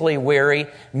physically weary,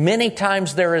 many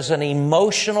times there is an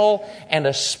emotional and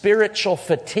a spiritual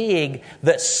fatigue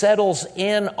that settles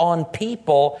in on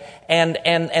people, and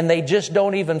they just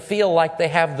don't even feel like they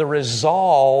have the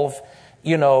resolve,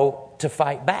 to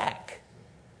fight back.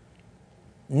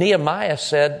 Nehemiah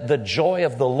said, the joy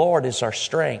of the Lord is our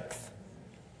strength.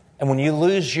 And when you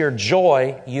lose your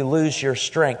joy, you lose your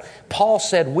strength. Paul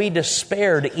said, we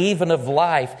despaired even of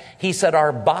life. He said,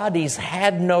 our bodies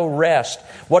had no rest.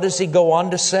 What does he go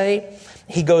on to say?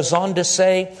 He goes on to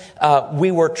say,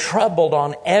 we were troubled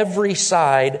on every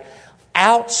side.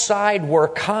 Outside were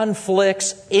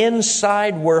conflicts,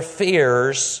 inside were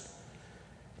fears.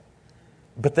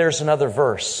 But there's another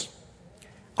verse.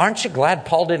 Aren't you glad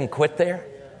Paul didn't quit there?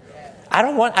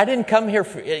 I didn't come here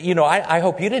for, I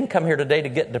hope you didn't come here today to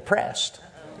get depressed.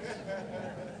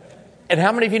 And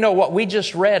how many of you know what we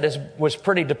just read was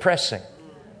pretty depressing?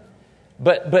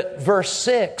 But verse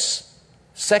 6,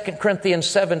 2 Corinthians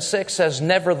 7:6 says,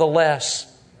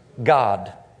 nevertheless,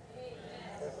 God.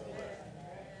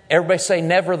 Everybody say,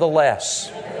 nevertheless.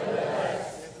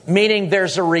 Meaning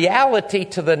there's a reality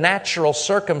to the natural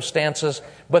circumstances,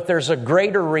 but there's a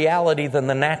greater reality than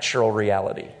the natural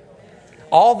reality.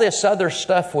 All this other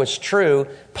stuff was true.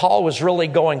 Paul was really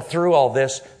going through all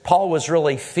this. Paul was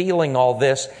really feeling all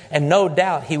this. And no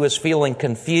doubt he was feeling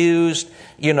confused.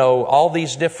 All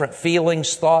these different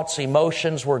feelings, thoughts,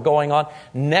 emotions were going on.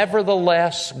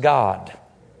 Nevertheless, God.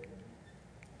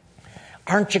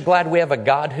 Aren't you glad we have a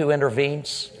God who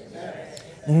intervenes?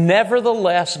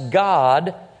 Nevertheless,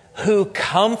 God, who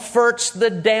comforts the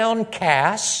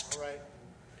downcast,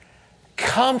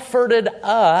 comforted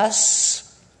us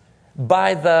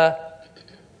by the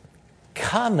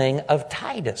coming of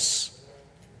Titus.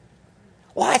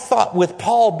 Well, I thought with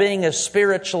Paul being as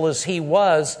spiritual as he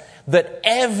was, that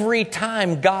every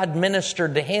time God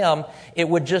ministered to him, it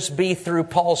would just be through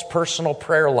Paul's personal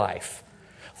prayer life,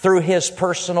 through his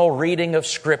personal reading of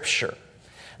Scripture,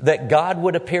 that God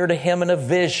would appear to him in a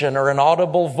vision or an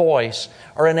audible voice,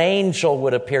 or an angel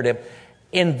would appear to him.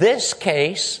 In this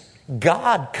case,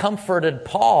 God comforted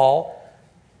Paul.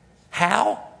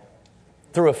 How?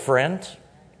 Through a friend.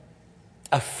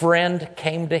 A friend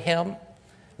came to him.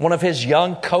 One of his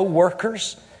young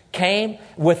co-workers came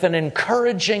with an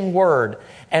encouraging word,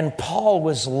 and Paul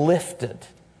was lifted.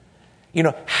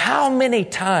 How many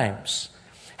times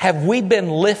have we been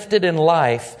lifted in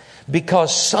life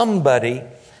because somebody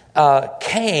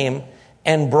came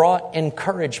and brought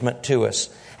encouragement to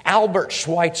us? Albert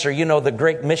Schweitzer, the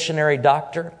great missionary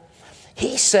doctor,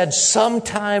 he said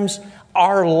sometimes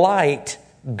our light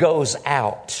goes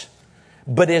out,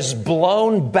 but is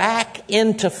blown back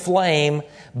into flame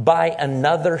by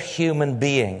another human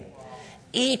being.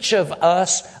 Each of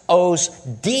us owes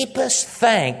deepest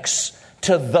thanks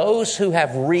to those who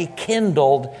have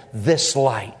rekindled this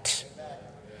light.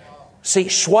 See,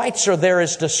 Schweitzer there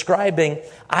is describing,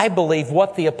 I believe,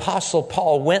 what the Apostle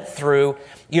Paul went through.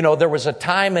 There was a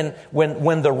time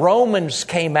when the Romans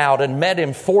came out and met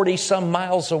him 40-some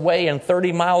miles away and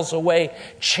 30 miles away,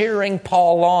 cheering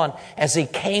Paul on as he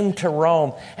came to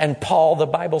Rome. And Paul, the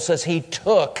Bible says, he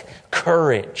took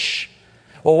courage.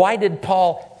 Well, why did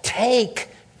Paul take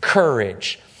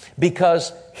courage?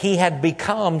 Because he had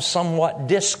become somewhat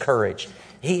discouraged.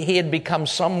 He had become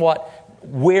somewhat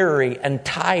weary and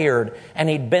tired, and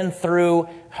he'd been through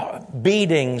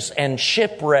beatings and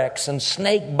shipwrecks and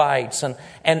snake bites.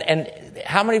 And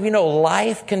how many of you know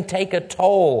life can take a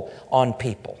toll on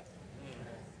people?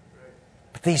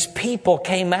 But these people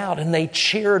came out and they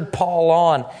cheered Paul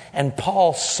on, and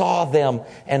Paul saw them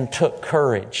and took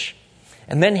courage.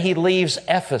 And then he leaves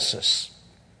Ephesus.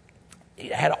 He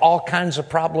had all kinds of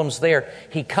problems there.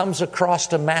 He comes across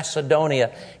to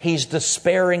Macedonia. He's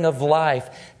despairing of life,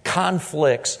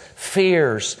 conflicts,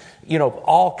 fears,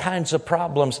 all kinds of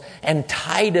problems. And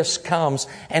Titus comes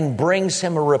and brings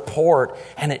him a report,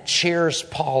 and it cheers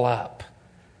Paul up.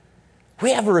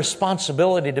 We have a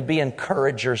responsibility to be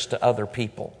encouragers to other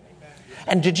people.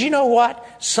 And did you know what?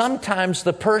 Sometimes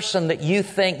the person that you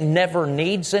think never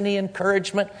needs any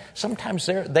encouragement, sometimes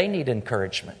they need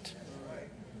encouragement.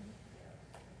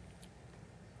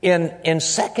 In 2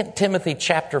 Timothy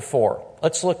chapter 4,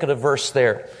 let's look at a verse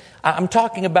there. I'm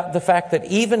talking about the fact that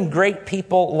even great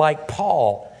people like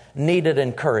Paul needed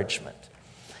encouragement.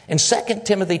 In 2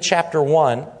 Timothy chapter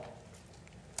 1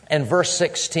 and verse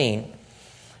 16,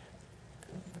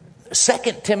 2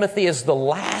 Timothy is the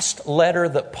last letter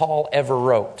that Paul ever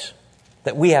wrote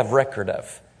that we have record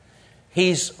of.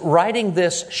 He's writing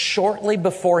this shortly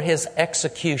before his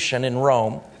execution in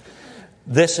Rome.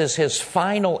 This is his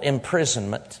final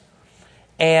imprisonment.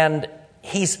 And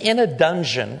he's in a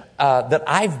dungeon that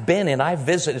I've been in. I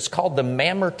visited. It's called the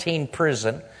Mamertine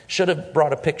Prison. Should have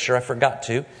brought a picture. I forgot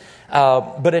to.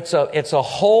 But it's a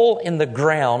hole in the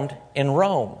ground in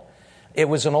Rome. It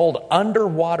was an old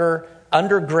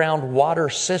underground water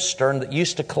cistern that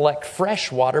used to collect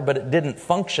fresh water, but it didn't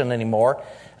function anymore.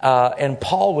 And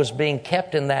Paul was being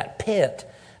kept in that pit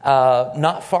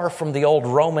not far from the old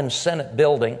Roman Senate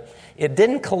building. It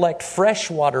didn't collect fresh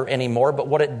water anymore, but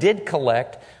what it did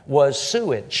collect was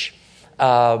sewage.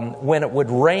 When it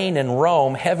would rain in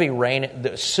Rome, heavy rain,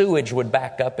 the sewage would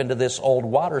back up into this old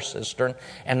water cistern,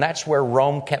 and that's where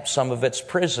Rome kept some of its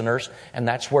prisoners, and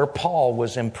that's where Paul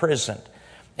was imprisoned,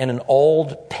 in an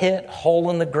old pit,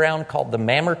 hole in the ground called the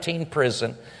Mamertine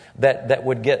Prison that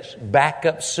would get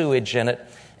backup sewage in it.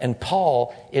 And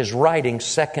Paul is writing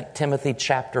 2 Timothy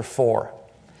chapter 4.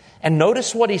 And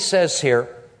notice what he says here.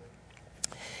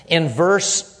 In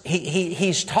verse,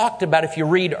 he's talked about, if you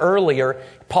read earlier,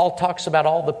 Paul talks about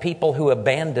all the people who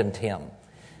abandoned him,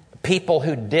 people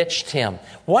who ditched him.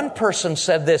 One person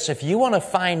said this: if you want to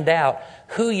find out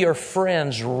who your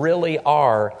friends really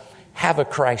are, have a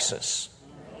crisis.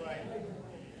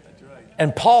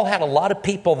 And Paul had a lot of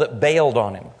people that bailed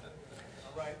on him.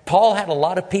 Paul had a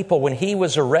lot of people when he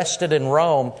was arrested in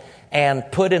Rome and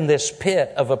put in this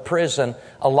pit of a prison.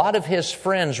 A lot of his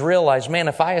friends realized, man,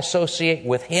 if I associate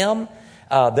with him,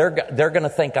 they're going to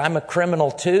think I'm a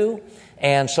criminal too.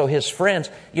 And so his friends,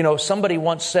 somebody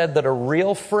once said that a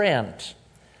real friend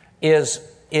is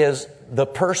the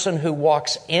person who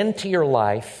walks into your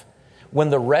life when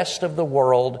the rest of the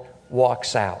world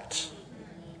walks out.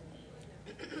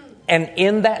 And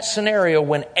in that scenario,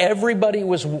 when everybody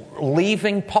was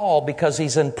leaving Paul because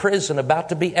he's in prison about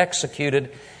to be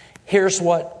executed, here's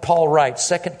what Paul writes,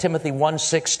 2 Timothy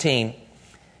 1:16.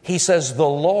 He says, "The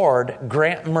Lord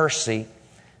grant mercy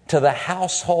to the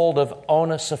household of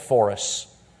Onesiphorus."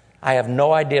 I have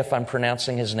no idea if I'm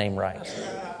pronouncing his name right.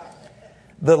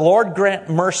 "The Lord grant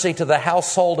mercy to the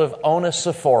household of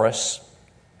Onesiphorus,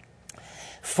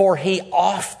 for he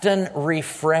often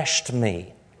refreshed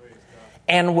me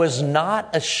and was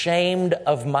not ashamed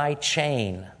of my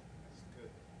chain."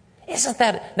 Isn't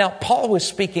that... Now, Paul was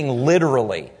speaking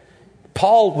literally.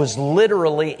 Paul was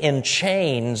literally in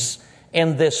chains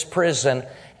in this prison.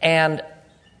 And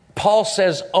Paul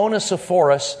says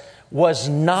Onesiphorus was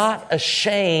not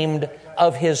ashamed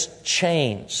of his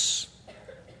chains.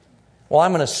 Well,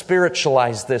 I'm going to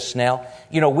spiritualize this now.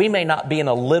 We may not be in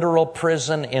a literal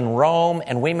prison in Rome,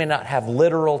 and we may not have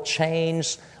literal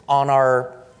chains on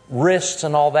our wrists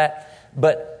and all that,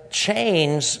 but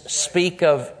chains speak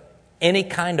of any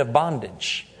kind of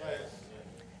bondage.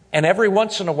 And every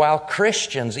once in a while,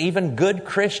 Christians, even good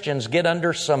Christians, get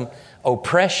under some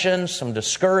oppression, some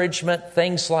discouragement,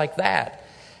 things like that.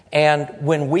 And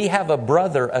when we have a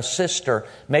brother, a sister,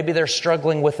 maybe they're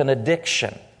struggling with an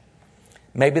addiction.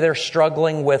 Maybe they're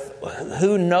struggling with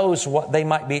who knows what they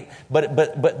might be,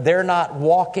 but they're not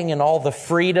walking in all the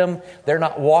freedom. They're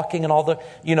not walking in all the,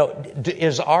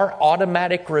 is our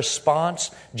automatic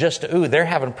response just, they're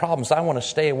having problems. I want to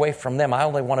stay away from them. I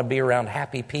only want to be around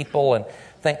happy people and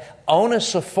things.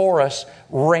 Onesiphorus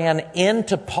ran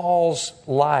into Paul's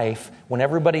life when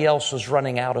everybody else was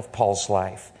running out of Paul's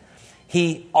life.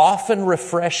 He often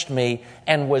refreshed me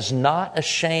and was not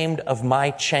ashamed of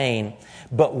my chain.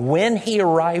 But when he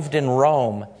arrived in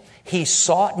Rome, he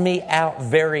sought me out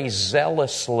very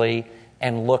zealously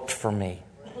and looked for me.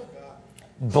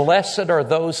 Blessed are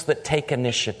those that take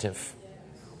initiative.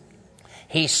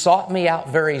 He sought me out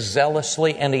very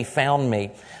zealously and he found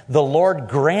me. The Lord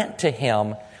grant to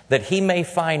him that he may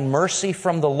find mercy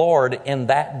from the Lord in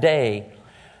that day.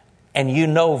 And you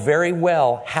know very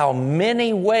well how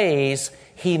many ways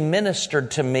he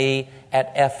ministered to me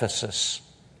at Ephesus.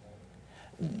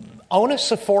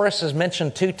 Onesiphorus is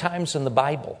mentioned 2 times in the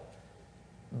Bible.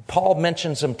 Paul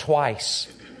mentions him twice.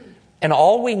 And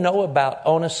all we know about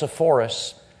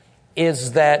Onesiphorus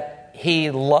is that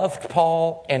he loved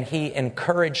Paul and he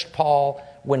encouraged Paul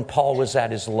when Paul was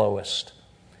at his lowest.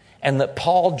 And that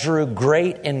Paul drew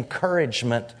great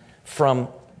encouragement from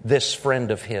this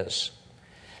friend of his.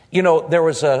 There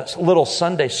was a little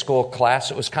Sunday school class.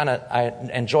 It was I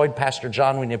enjoyed Pastor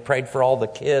John when he prayed for all the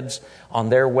kids on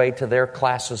their way to their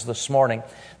classes this morning.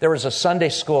 There was a Sunday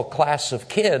school class of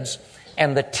kids,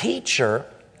 and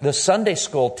the Sunday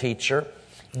school teacher,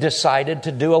 decided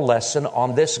to do a lesson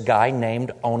on this guy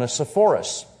named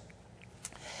Onesiphorus.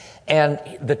 And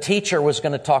the teacher was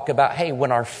going to talk about, hey,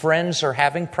 when our friends are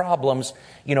having problems,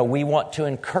 we want to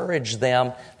encourage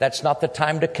them. That's not the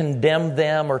time to condemn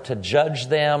them or to judge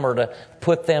them or to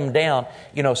put them down.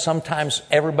 Sometimes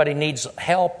everybody needs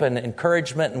help and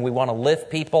encouragement and we want to lift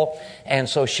people. And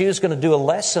so she was going to do a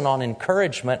lesson on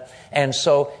encouragement. And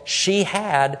so she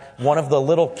had one of the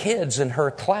little kids in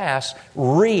her class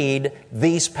read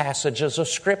these passages of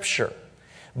Scripture.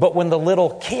 But when the little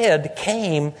kid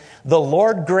came, the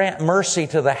Lord grant mercy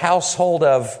to the household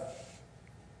of,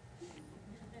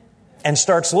 and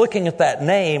starts looking at that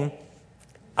name,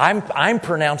 I'm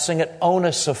pronouncing it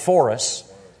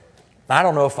Onesiphorus. I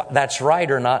don't know if that's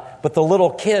right or not, but the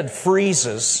little kid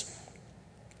freezes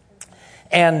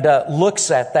and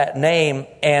looks at that name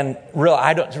and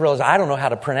I don't know how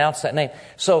to pronounce that name.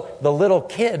 So the little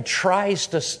kid tries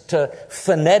to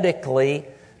phonetically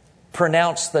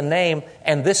pronounce the name,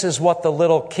 and this is what the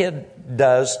little kid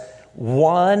does.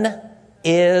 One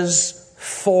is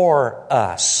for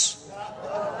us.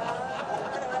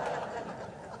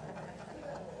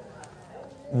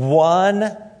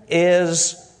 One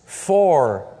is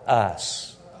for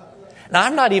us. Now,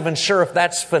 I'm not even sure if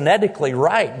that's phonetically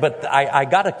right, but I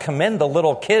got to commend the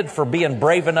little kid for being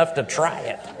brave enough to try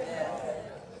it.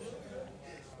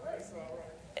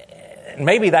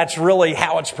 Maybe that's really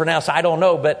how it's pronounced. I don't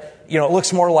know, but it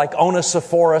looks more like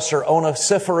Onesiphorus or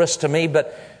Onesiphorus to me.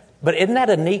 But isn't that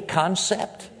a neat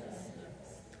concept?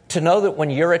 To know that when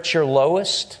you're at your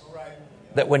lowest,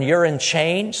 that when you're in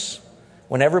chains,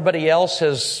 when everybody else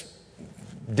has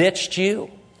ditched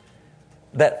you,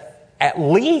 that at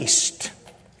least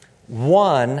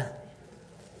one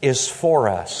is for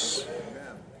us.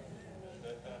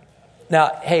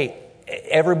 Now, hey,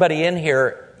 everybody in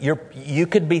here, you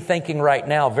could be thinking right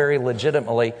now very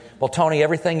legitimately, well, Tony,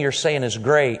 everything you're saying is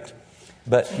great,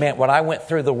 but man, when I went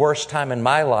through the worst time in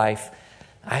my life,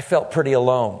 I felt pretty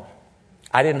alone.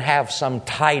 I didn't have some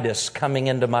Titus coming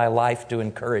into my life to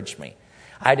encourage me.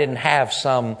 I didn't have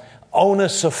some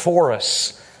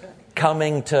Onesiphorus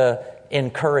coming to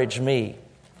encourage me.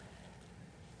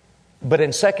 But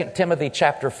in 2 Timothy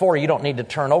chapter 4, you don't need to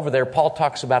turn over there. Paul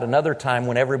talks about another time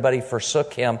when everybody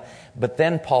forsook him. But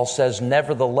then Paul says,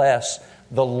 nevertheless,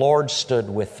 the Lord stood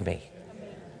with me.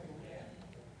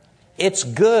 It's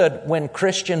good when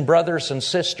Christian brothers and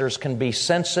sisters can be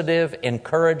sensitive,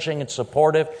 encouraging, and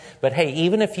supportive. But hey,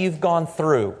 even if you've gone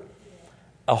through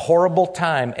a horrible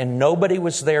time and nobody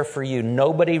was there for you,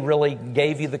 nobody really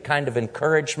gave you the kind of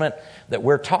encouragement that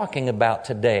we're talking about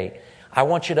today, I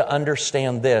want you to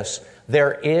understand this.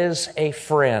 There is a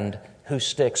friend who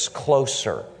sticks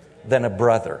closer than a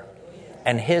brother,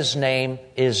 and his name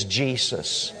is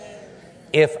Jesus.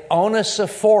 If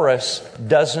Onesiphorus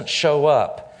doesn't show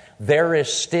up, there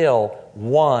is still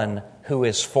one who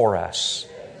is for us.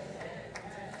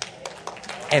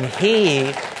 And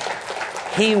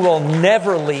He will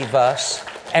never leave us,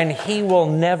 and He will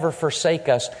never forsake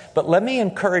us. But let me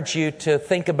encourage you to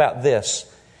think about this.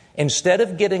 Instead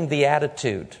of getting the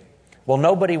attitude, well,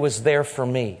 nobody was there for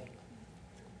me,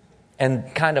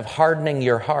 and kind of hardening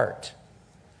your heart,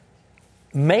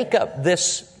 make up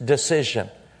this decision.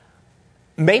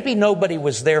 Maybe nobody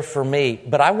was there for me,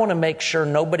 but I want to make sure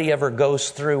nobody ever goes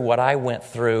through what I went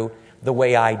through the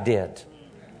way I did.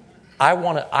 I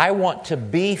want to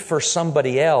be for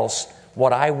somebody else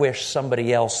what I wish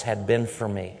somebody else had been for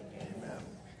me.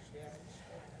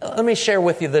 Let me share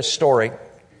with you this story.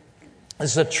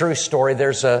 This is a true story.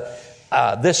 There's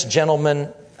this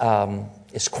gentleman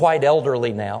is quite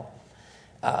elderly now.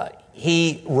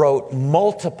 He wrote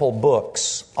multiple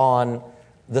books on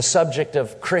the subject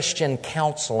of Christian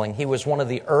counseling. He was one of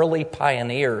the early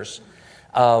pioneers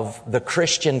of the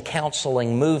Christian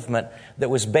counseling movement that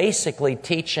was basically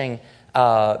teaching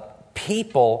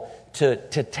people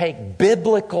to take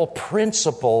biblical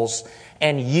principles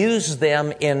and use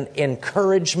them in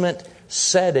encouragement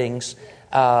settings.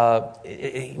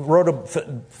 He wrote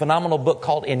a phenomenal book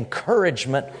called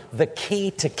Encouragement, The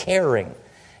Key to Caring.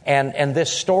 And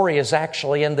this story is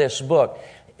actually in this book.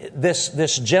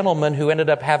 This gentleman who ended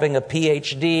up having a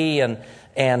PhD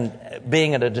and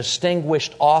being a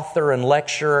distinguished author and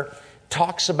lecturer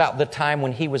talks about the time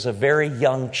when he was a very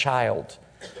young child.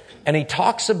 And he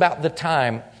talks about the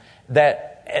time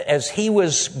that as he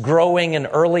was growing in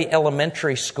early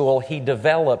elementary school, he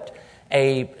developed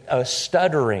a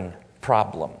stuttering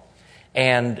problem.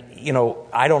 And,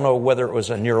 I don't know whether it was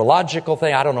a neurological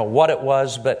thing. I don't know what it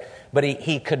was, but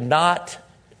he could not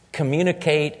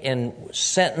communicate in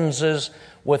sentences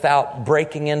without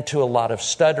breaking into a lot of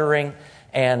stuttering.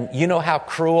 And you know how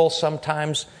cruel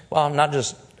sometimes, well, not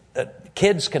just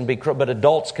kids can be cruel, but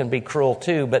adults can be cruel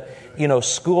too. But,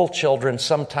 school children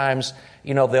sometimes,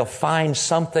 they'll find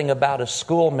something about a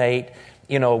schoolmate,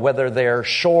 whether they're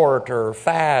short or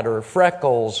fat or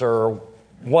freckles or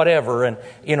whatever. And,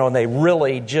 and they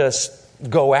really just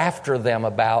go after them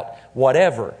about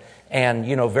whatever. And,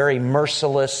 very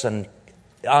merciless and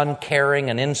uncaring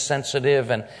and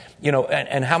insensitive. And,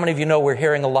 and how many of you know we're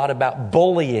hearing a lot about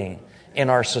bullying in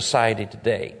our society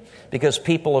today? Because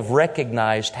people have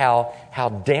recognized how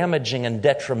damaging and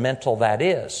detrimental that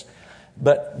is.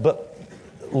 But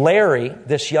Larry,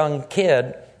 this young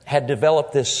kid, had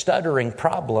developed this stuttering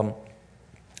problem,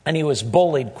 and he was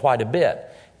bullied quite a bit.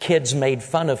 Kids made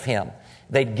fun of him.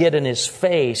 They'd get in his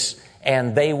face,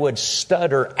 and they would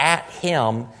stutter at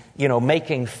him,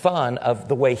 making fun of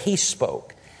the way he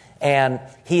spoke. And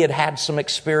he had some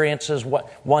experiences.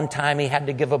 One time he had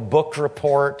to give a book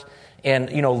report,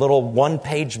 and little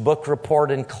one-page book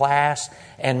report in class,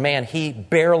 and man, he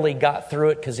barely got through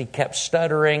it because he kept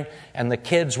stuttering, and the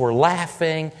kids were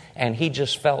laughing, and he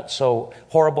just felt so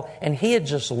horrible. And he had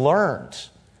just learned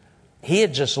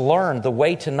the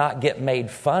way to not get made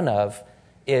fun of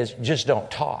is just don't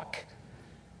talk.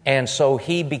 And so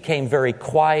he became very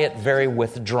quiet, very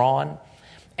withdrawn.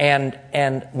 And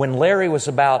when Larry was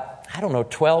about,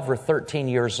 12 or 13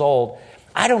 years old,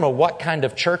 I don't know what kind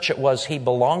of church it was he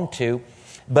belonged to,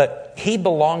 but he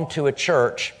belonged to a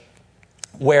church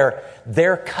where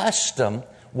their custom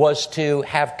was to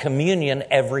have communion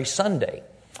every Sunday.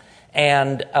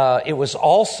 And it was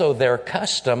also their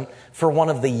custom for one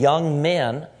of the young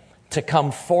men to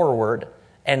come forward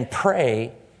and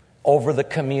pray over the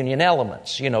communion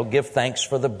elements. Give thanks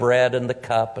for the bread and the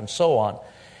cup and so on.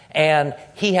 And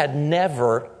he had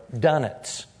never done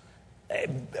it.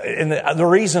 And the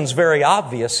reason's very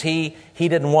obvious. He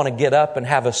didn't want to get up and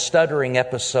have a stuttering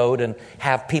episode and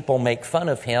have people make fun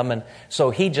of him. And so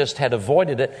he just had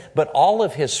avoided it. But all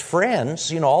of his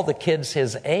friends, all the kids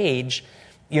his age,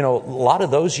 a lot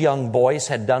of those young boys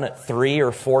had done it 3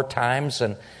 or 4 times.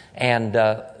 And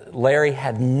Larry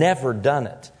had never done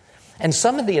it. And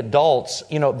some of the adults,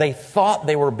 they thought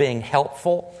they were being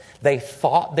helpful. They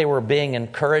thought they were being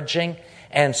encouraging.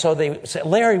 And so they said,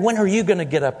 Larry, when are you going to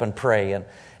get up and pray?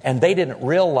 And they didn't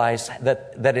realize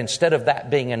that instead of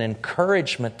that being an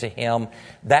encouragement to him,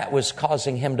 that was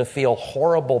causing him to feel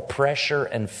horrible pressure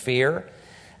and fear.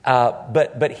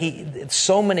 But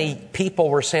so many people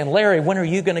were saying, Larry, when are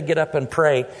you going to get up and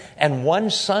pray? And one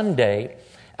Sunday,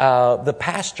 the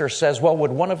pastor says, well,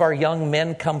 would one of our young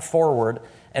men come forward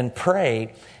and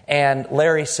pray? And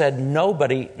Larry said,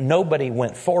 nobody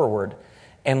went forward.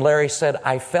 And Larry said,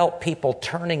 I felt people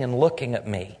turning and looking at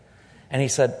me. And he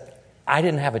said, I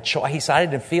didn't have a choice. He said, I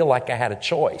didn't feel like I had a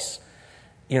choice.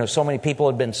 So many people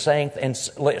had been saying, and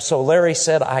so Larry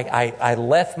said, I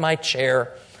left my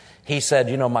chair. He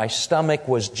said, my stomach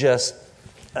was just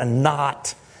a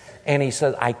knot. And he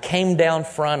said, I came down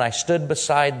front. I stood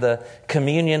beside the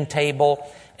communion table.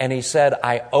 And he said,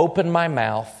 I opened my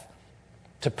mouth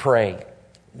to pray.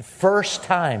 The first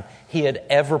time he had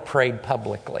ever prayed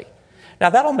publicly. Now,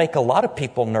 that'll make a lot of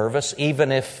people nervous,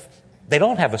 even if they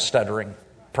don't have a stuttering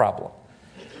problem.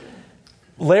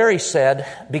 Larry said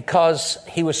because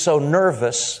he was so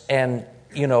nervous and,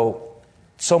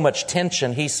 so much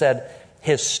tension, he said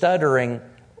his stuttering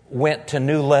went to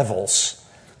new levels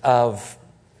of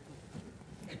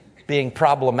being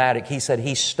problematic. He said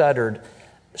he stuttered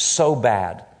so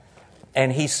bad.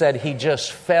 And he said he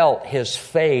just felt his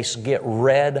face get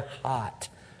red hot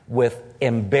with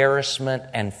embarrassment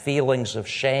and feelings of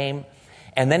shame.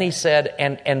 And then he said,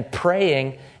 and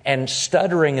praying and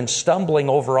stuttering and stumbling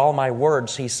over all my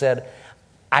words, he said,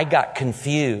 I got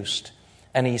confused.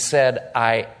 And he said,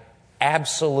 I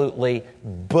absolutely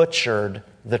butchered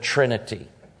the Trinity.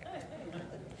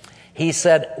 He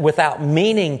said, without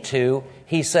meaning to,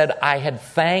 he said, I had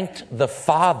thanked the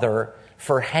Father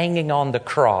for hanging on the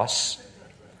cross,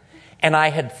 and I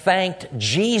had thanked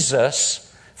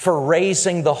Jesus for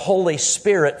raising the Holy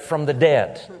Spirit from the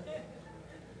dead.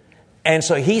 And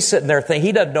so he's sitting there thinking,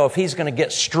 he doesn't know if he's going to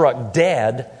get struck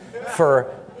dead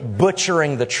for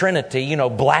butchering the Trinity,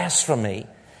 blasphemy.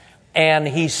 And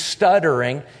he's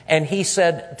stuttering. And he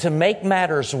said, to make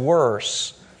matters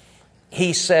worse,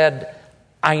 he said,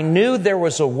 I knew there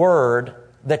was a word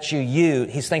that you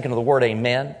use. He's thinking of the word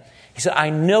amen. He said, I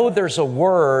know there's a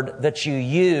word that you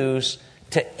use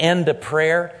to end a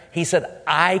prayer. He said,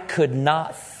 I could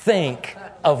not think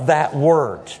of that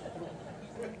word.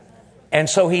 And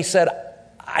so he said,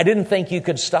 I didn't think you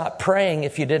could stop praying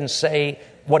if you didn't say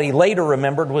what he later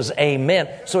remembered was amen.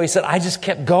 So he said, I just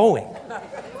kept going.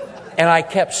 And I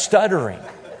kept stuttering.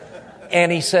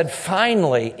 And he said,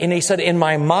 finally, and he said, in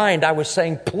my mind, I was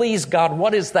saying, please, God,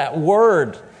 what is that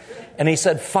word? And he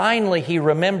said, finally, he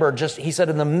remembered he said,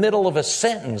 in the middle of a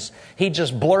sentence, he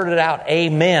just blurted out,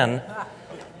 amen,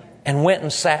 and went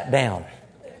and sat down.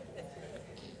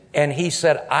 And he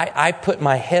said, I put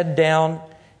my head down.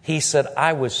 He said,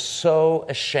 I was so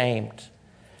ashamed.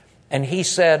 And he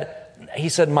said,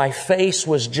 my face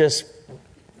was just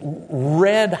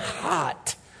red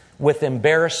hot with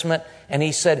embarrassment. And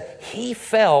he said he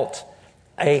felt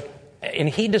and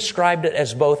he described it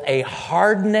as both a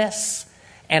hardness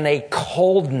and a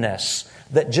coldness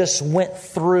that just went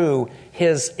through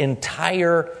his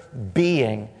entire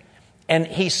being. And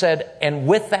he said, and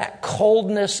with that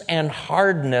coldness and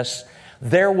hardness,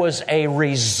 there was a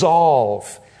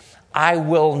resolve. I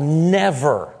will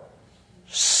never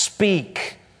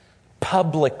speak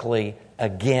publicly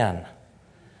again.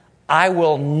 I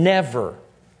will never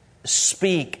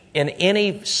speak in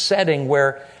any setting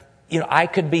where I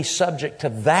could be subject to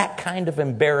that kind of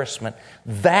embarrassment,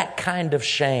 that kind of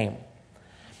shame.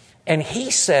 And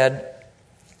he said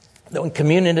that when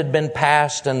communion had been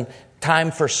passed and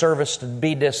time for service to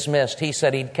be dismissed, he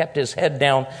said he'd kept his head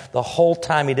down the whole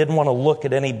time. He didn't want to look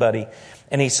at anybody.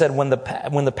 And he said when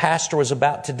the pastor was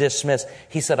about to dismiss,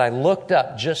 he said, I looked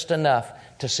up just enough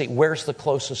to see where's the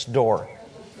closest door.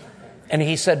 And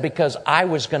he said, because I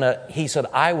was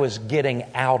getting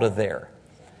out of there.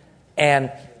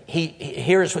 And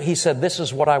he said, this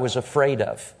is what I was afraid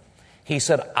of. He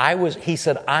said,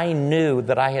 I knew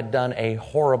that I had done a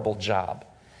horrible job.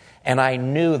 And I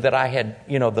knew that I had,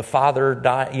 the Father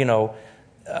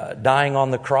dying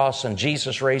on the cross and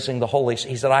Jesus raising the Holy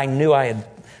Spirit. He said, I knew I had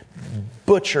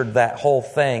butchered that whole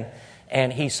thing.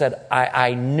 And he said,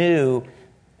 I knew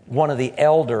one of the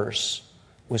elders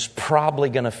was probably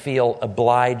going to feel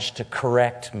obliged to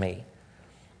correct me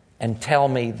and tell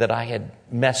me that I had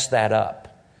messed that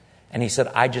up. And he said,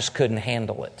 I just couldn't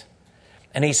handle it.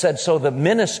 And he said, so the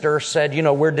minister said,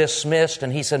 we're dismissed.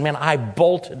 And he said, man, I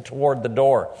bolted toward the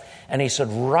door. And he said,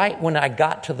 right when I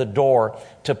got to the door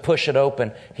to push it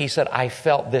open, he said, I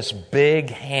felt this big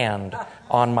hand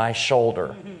on my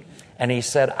shoulder. And he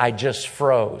said, I just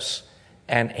froze.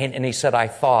 And he said, I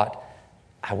thought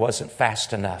I wasn't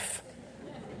fast enough.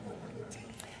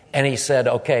 And he said,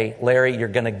 okay, Larry, you're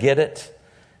going to get it.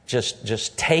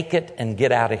 Just take it and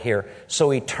get out of here. So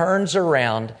he turns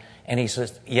around and he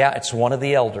says, yeah, it's one of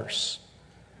the elders.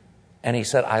 And he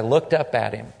said, I looked up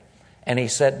at him. And he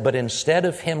said, but instead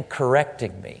of him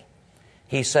correcting me,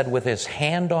 he said, with his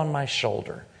hand on my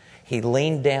shoulder, he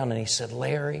leaned down and he said,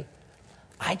 Larry,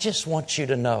 I just want you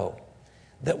to know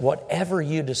that whatever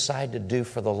you decide to do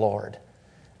for the Lord,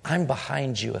 I'm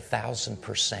behind you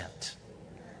 1,000%.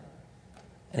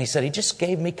 And he said, he just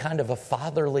gave me kind of a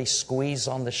fatherly squeeze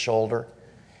on the shoulder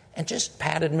and just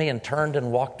patted me and turned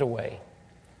and walked away.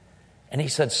 And he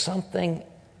said, something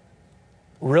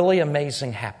really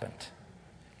amazing happened.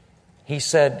 He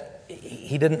said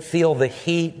he didn't feel the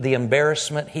heat, the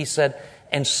embarrassment. He said,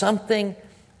 and something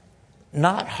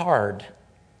not hard,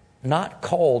 not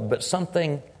cold, but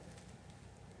something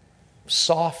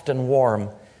soft and warm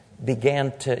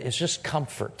it's just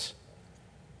comfort,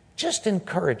 just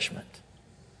encouragement.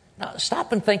 Now,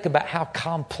 stop and think about how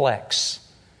complex,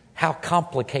 how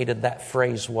complicated that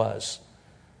phrase was.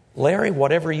 Larry,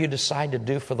 whatever you decide to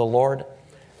do for the Lord,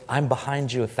 I'm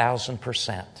behind you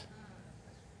 1,000%.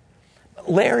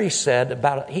 Larry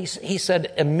said he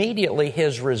said immediately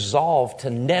his resolve to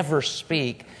never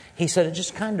speak, he said it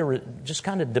just kind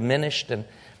of diminished. And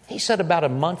he said about a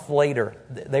month later,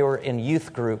 they were in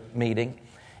youth group meeting,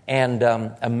 and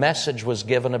a message was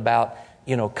given about,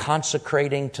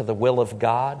 consecrating to the will of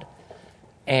God.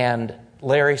 And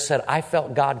Larry said, I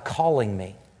felt God calling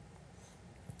me.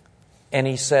 And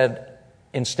he said,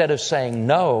 instead of saying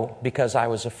no because I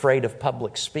was afraid of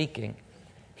public speaking,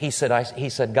 he said,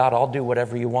 God, I'll do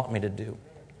whatever you want me to do.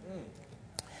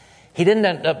 He didn't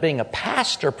end up being a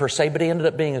pastor per se, but he ended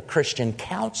up being a Christian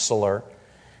counselor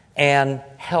and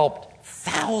helped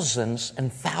thousands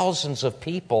and thousands of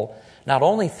people, not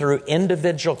only through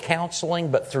individual counseling,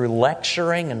 but through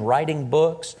lecturing and writing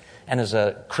books, and as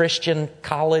a Christian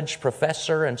college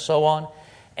professor and so on.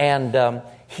 And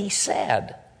he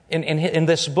said, in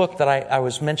this book that I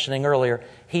was mentioning earlier,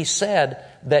 he said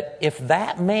that if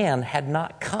that man had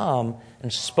not come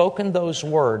and spoken those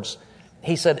words,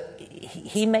 he said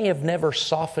he may have never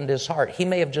softened his heart. He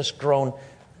may have just grown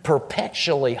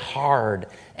perpetually hard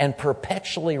and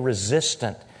perpetually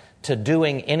resistant to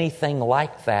doing anything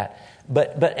like that.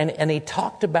 But he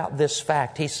talked about this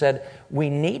fact. He said, we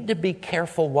need to be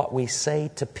careful what we say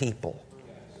to people,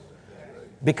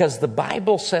 because the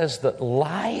Bible says that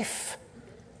life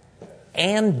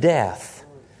and death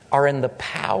are in the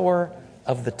power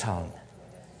of the tongue.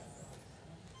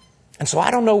 And so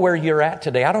I don't know where you're at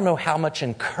today. I don't know how much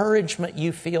encouragement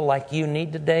you feel like you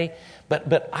need today,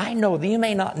 but I know that you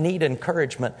may not need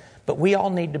encouragement, but we all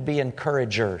need to be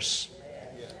encouragers.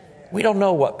 We don't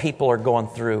know what people are going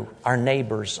through, our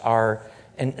neighbors are,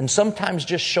 and sometimes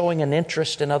just showing an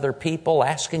interest in other people,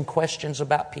 asking questions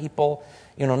about people,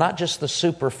 not just the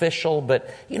superficial, but,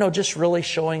 just really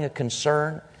showing a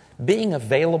concern, being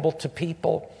available to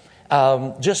people,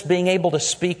 just being able to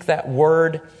speak that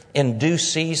word in due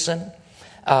season.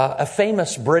 A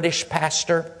famous British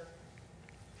pastor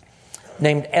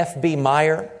named F.B.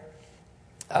 Meyer,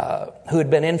 who had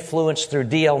been influenced through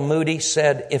D.L. Moody,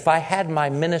 said, if I had my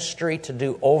ministry to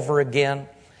do over again,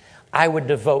 I would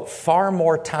devote far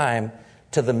more time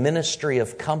to the ministry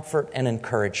of comfort and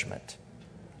encouragement.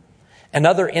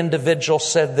 Another individual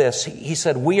said this. He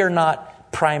said, we are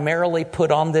not primarily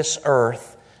put on this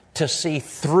earth to see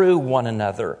through one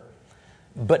another,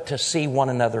 but to see one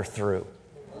another through.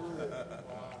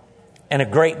 And a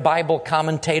great Bible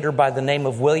commentator by the name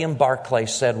of William Barclay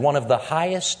said, one of the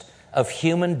highest of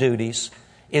human duties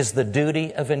is the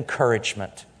duty of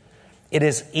encouragement. It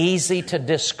is easy to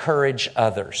discourage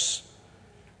others.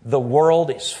 The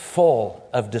world is full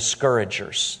of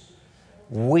discouragers.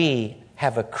 We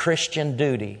have a Christian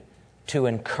duty to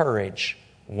encourage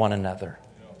one another.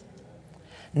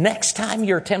 Next time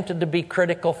you're tempted to be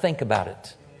critical, think about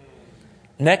it.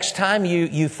 Next time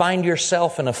you find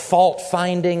yourself in a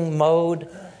fault-finding mode,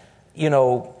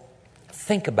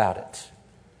 think about it.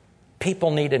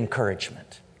 People need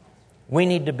encouragement. We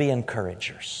need to be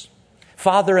encouragers.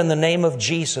 Father, in the name of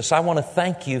Jesus, I want to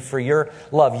thank you for your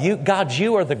love. God,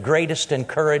 you are the greatest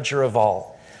encourager of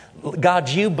all. God,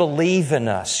 you believe in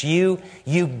us. You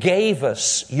gave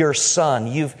us your Son.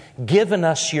 You've given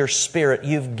us your Spirit.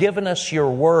 You've given us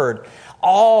your Word,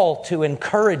 all to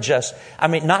encourage us. I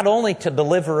mean, not only to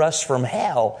deliver us from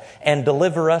hell and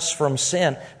deliver us from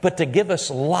sin, but to give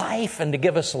us life and to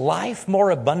give us life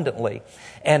more abundantly.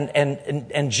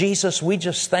 And Jesus, we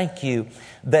just thank you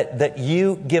that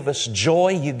you give us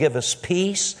joy, you give us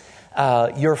peace.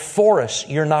 You're for us,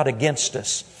 you're not against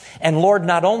us. And Lord,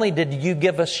 not only did you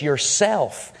give us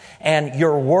yourself and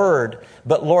your word,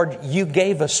 but Lord, you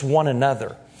gave us one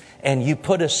another. And you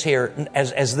put us here,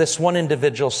 as this one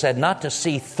individual said, not to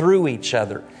see through each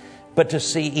other, but to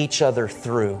see each other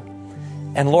through.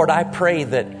 And Lord, I pray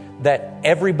that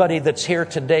everybody that's here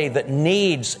today that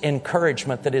needs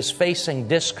encouragement, that is facing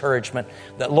discouragement,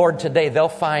 that Lord, today they'll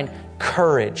find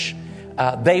courage.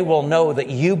 They will know that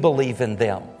you believe in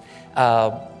them.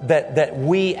 That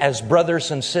we as brothers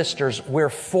and sisters, we're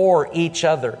for each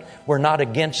other. We're not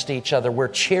against each other. We're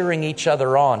cheering each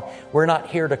other on. We're not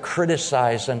here to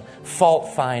criticize and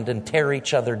fault find and tear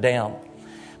each other down.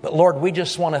 But Lord, we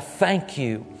just want to thank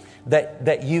you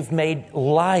that you've made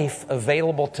life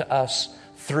available to us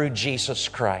through Jesus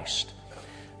Christ.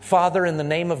 Father, in the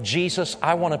name of Jesus,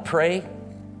 I want to pray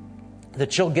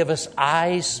that you'll give us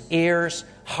eyes, ears,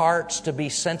 hearts to be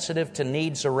sensitive to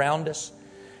needs around us.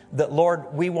 That,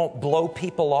 Lord, we won't blow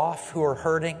people off who are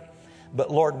hurting,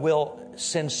 but, Lord, we'll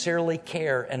sincerely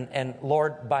care and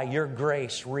Lord, by your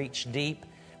grace, reach deep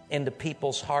into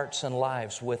people's hearts and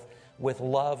lives with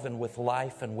love and with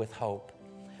life and with hope.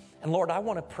 And Lord, I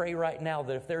want to pray right now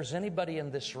that if there's anybody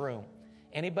in this room,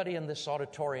 anybody in this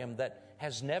auditorium that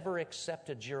has never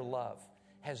accepted your love,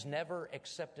 has never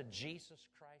accepted Jesus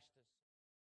Christ,